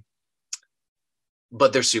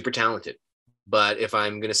 But they're super talented. But if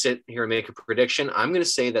I'm going to sit here and make a prediction, I'm going to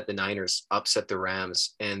say that the Niners upset the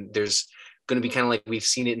Rams. And there's going to be kind of like we've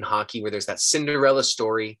seen it in hockey where there's that Cinderella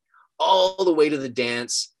story all the way to the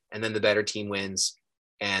dance, and then the better team wins.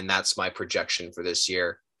 And that's my projection for this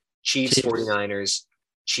year. Chiefs. 49ers.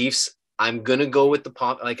 Chiefs, I'm going to go with the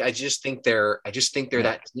pop. Like, I just think they're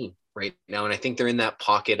that team right now. And I think they're in that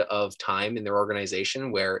pocket of time in their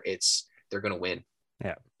organization where they're going to win.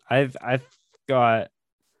 Yeah. I've got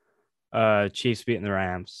Chiefs beating the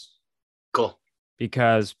Rams. Cool.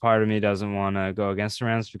 Because part of me doesn't want to go against the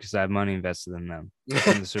Rams because I have money invested in them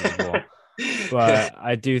in the Super Bowl. But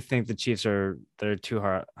I do think the Chiefs they're too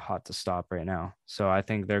hot to stop right now. So I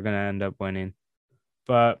think they're going to end up winning.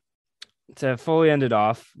 But to fully end it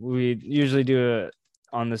off, we usually do it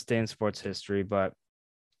on this day in sports history, but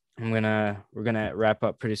we're gonna wrap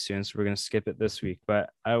up pretty soon, so we're gonna skip it this week.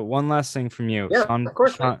 But one last thing from you. Yeah, of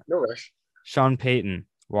course, no rush. Sean Payton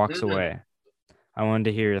walks away. I wanted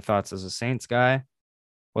to hear your thoughts as a Saints guy.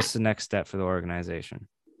 What's the next step for the organization?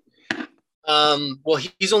 Well,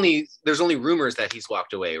 there's only rumors that he's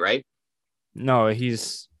walked away, right? No,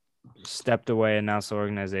 he's stepped away, announced the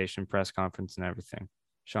organization, press conference and everything.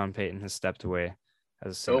 Sean Payton has stepped away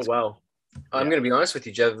as a Saints. Oh, wow. I'm going to be honest with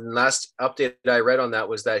you, Jeff. The last update I read on that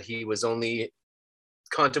was that he was only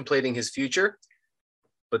contemplating his future.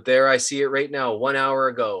 But there I see it right now, 1 hour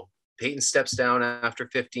ago. Payton steps down after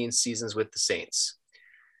 15 seasons with the Saints.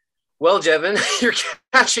 Well, Jevin, you're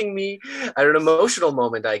catching me at an emotional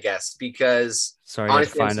moment, I guess, because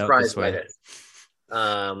honestly, I'm surprised by this.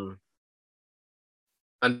 I'm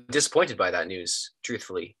disappointed by that news,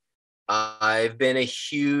 truthfully. I've been a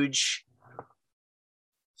huge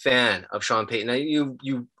fan of Sean Payton. Now,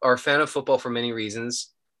 you are a fan of football for many reasons,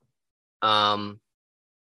 but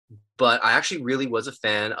I actually really was a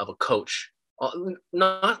fan of a coach.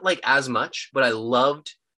 Not like as much, but I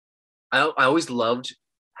always loved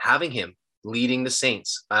having him leading the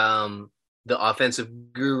Saints. The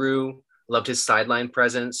offensive guru, loved his sideline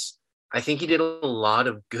presence. I think he did a lot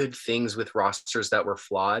of good things with rosters that were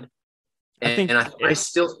flawed. I think if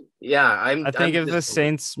the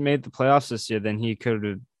Saints made the playoffs this year, then he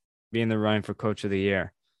could be in the running for coach of the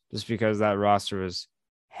year, just because that roster was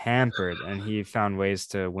hampered and he found ways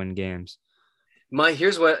to win games.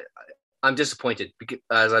 Here's what I'm disappointed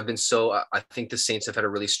because I think the Saints have had a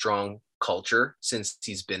really strong culture since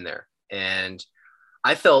he's been there. And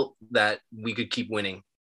I felt that we could keep winning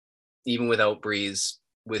even without Breeze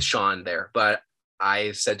with Sean there. But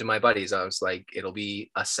I said to my buddies, I was like, it'll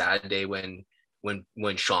be a sad day when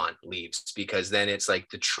Sean leaves, because then it's like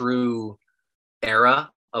the true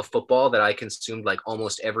era of football that I consumed like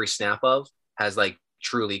almost every snap of has like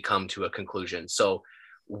truly come to a conclusion. So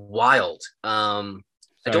wild. I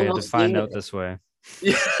don't want to find out this way.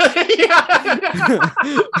 Yeah.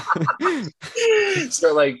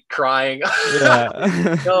 Start like crying.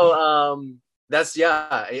 Yeah. No,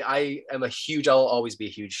 I am I'll always be a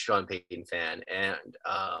huge Sean Payton fan. And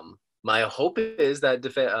my hope is that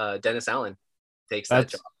Dennis Allen takes that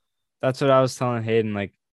job. That's what I was telling Hayden.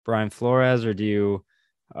 Like Brian Flores, or do you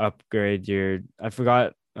upgrade your? I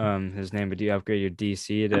forgot his name, but do you upgrade your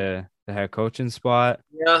DC to the head coaching spot?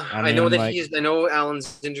 Yeah, I I know mean, that like, I know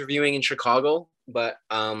Allen's interviewing in Chicago, but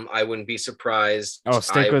I wouldn't be surprised. oh,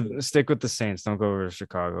 stick with the Saints. Don't go over to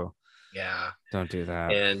Chicago. Yeah. Don't do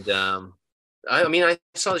that. And I mean, I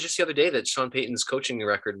saw just the other day that Sean Payton's coaching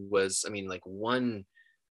record was, I mean, like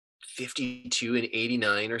 152 and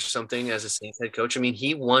 89 or something as a Saints head coach. I mean,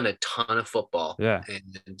 he won a ton of football. Yeah,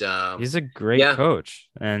 And he's a great yeah. coach,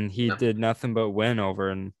 and he Yeah. did nothing but win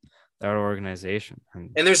over in that organization.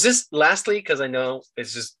 And there's this lastly, because I know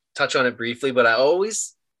it's just touch on it briefly, but I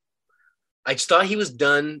just thought he was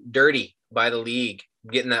done dirty by the league,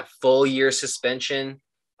 getting that full year suspension.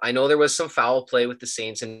 I know there was some foul play with the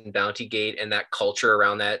Saints and Bounty Gate, and that culture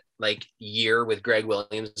around that like year with Greg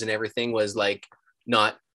Williams and everything was like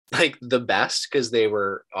not like the best, because they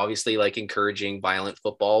were obviously like encouraging violent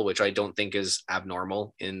football, which I don't think is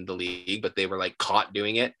abnormal in the league, but they were like caught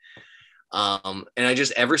doing it. And I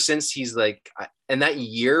just, ever since he's like, and that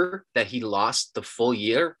year that he lost the full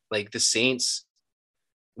year, like the Saints,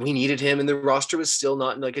 we needed him, and the roster was still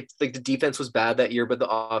not like the defense was bad that year, but the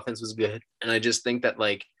offense was good. And I just think that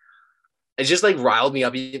like it just like riled me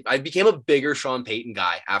up. I became a bigger Sean Payton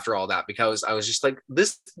guy after all that, because I was just like,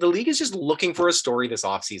 the league is just looking for a story this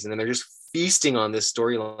offseason, and they're just feasting on this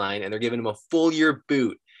storyline, and they're giving him a full year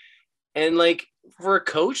boot. And like, for a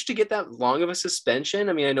coach to get that long of a suspension,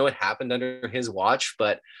 I mean, I know it happened under his watch,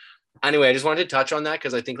 but anyway, I just wanted to touch on that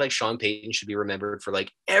because I think like Sean Payton should be remembered for like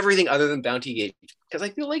everything other than Bounty Gate, because I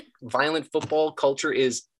feel like violent football culture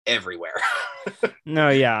is everywhere. No,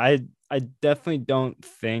 yeah, I definitely don't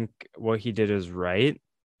think what he did is right.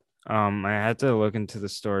 I had to look into the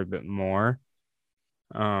story a bit more.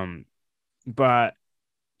 But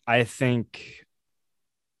I think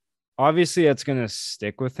obviously that's gonna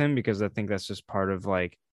stick with him, because I think that's just part of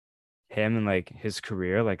like him and like his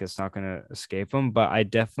career. Like it's not gonna escape him. But I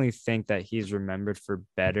definitely think that he's remembered for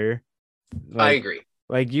better. I Like, agree.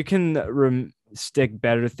 like you can stick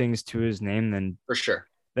better things to his name For sure.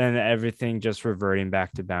 than everything just reverting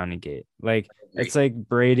back to Bounty Gate. Like Agree. it's like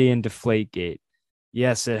Brady and Deflate Gate.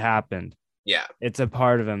 Yes, it happened. Yeah. It's a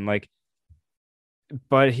part of him. Like,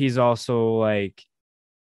 but he's also like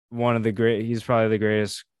one of the great. He's probably the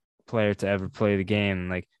greatest player to ever play the game.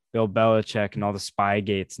 Like Bill Belichick and all the spy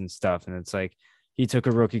gates and stuff. And it's like he took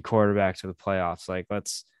a rookie quarterback to the playoffs. Like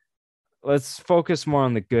let's focus more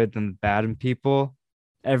on the good than the bad in people.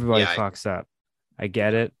 Everybody Yeah. fucks up. I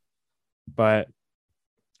get it, but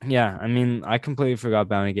yeah, I mean, I completely forgot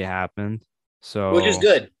Bounty Gate happened. Which is So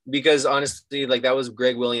good, because honestly, like that was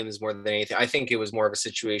Greg Williams more than anything. I think it was more of a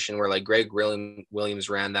situation where like Williams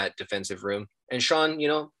ran that defensive room, and Sean,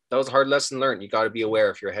 that was a hard lesson learned. You got to be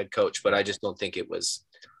aware if you're a head coach, but I just don't think it was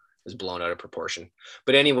blown out of proportion.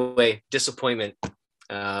 But anyway, disappointment.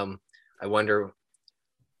 I wonder.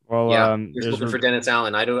 well, Yeah, you're there's hoping for Dennis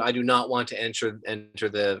Allen. I do not want to enter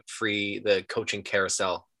the coaching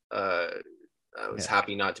carousel. I was yeah.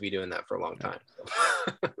 happy not to be doing that for a long time.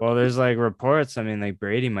 Well, there's like reports. I mean, like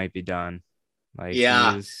Brady might be done. Like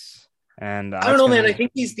Yeah. and I don't that's know, man. I gonna.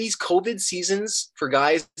 think these COVID seasons for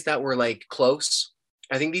guys that were like close,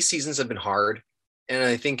 I think these seasons have been hard. And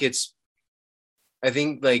I think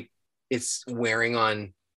like it's wearing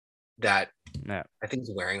on that. Yeah. I think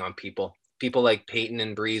it's wearing on people. People like Peyton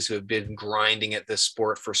and Breeze, who have been grinding at this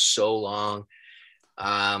sport for so long.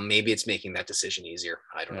 Maybe it's making that decision easier.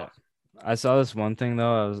 I don't know. I saw this one thing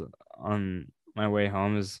though. I was on my way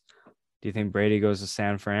home. Do you think Brady goes to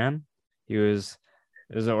San Fran? There's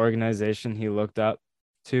an organization he looked up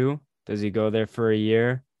to. Does he go there for a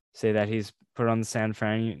year? Say that he's put on the San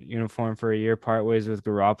Fran uniform for a year, part ways with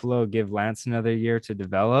Garoppolo, give Lance another year to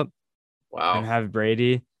develop, and Wow. have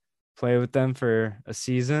Brady play with them for a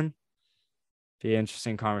season? Be an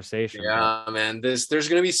interesting conversation. Yeah, man. There's going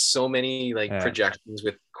to be so many like Yeah, projections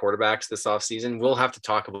with quarterbacks this offseason. We'll have to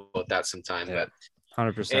talk about that sometime. yeah,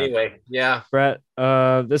 But 100%. anyway, yeah. Brett,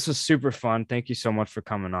 this was super fun. Thank you so much for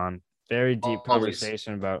coming on. Very deep Always.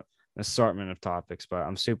 conversation about an assortment of topics, but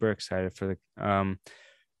I'm super excited for the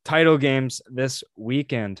title games this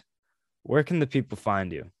weekend. Where can the people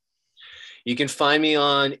find you? You can find me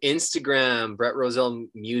on Instagram, Brett Roselle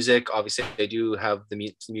Music. Obviously, I do have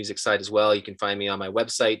the music side as well. You can find me on my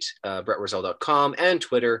website, brettroselle.com, and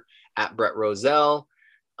Twitter at Brett Roselle.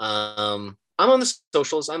 I'm on the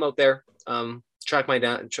socials. I'm out there.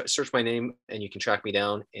 Search my name, and you can track me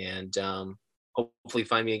down, and hopefully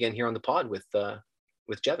find me again here on the pod with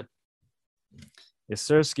Jevin. Yes,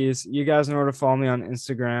 sir, skis. You guys know where to follow me on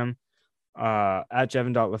Instagram. at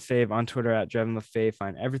Jevon.Lefave, on Twitter at JevonLefave.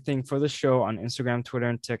 Find everything for the show on Instagram, Twitter,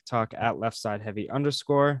 and TikTok at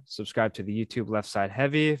LeftSideHeavy_. Subscribe to the YouTube Left Side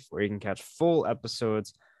Heavy, where you can catch full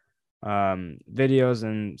episodes, videos,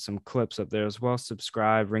 and some clips up there as well.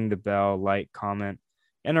 Subscribe, ring the bell, like, comment,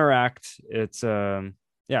 interact. It's trying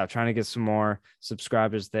to get some more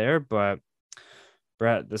subscribers there. But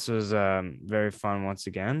Brett, this was very fun once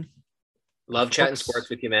again. Love chatting sports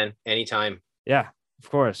with you, man. Anytime. Yeah, of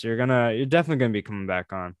course. You're definitely gonna be coming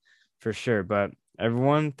back on for sure. But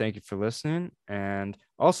everyone, thank you for listening. And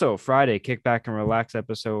also Friday, kick back and relax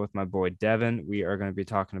episode with my boy Devin. We are going to be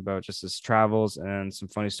talking about just his travels and some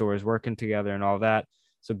funny stories working together and all that.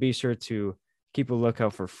 So be sure to keep a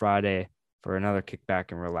lookout for Friday for another kick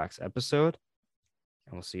back and relax episode.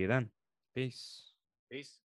 And we'll see you then. Peace. Peace.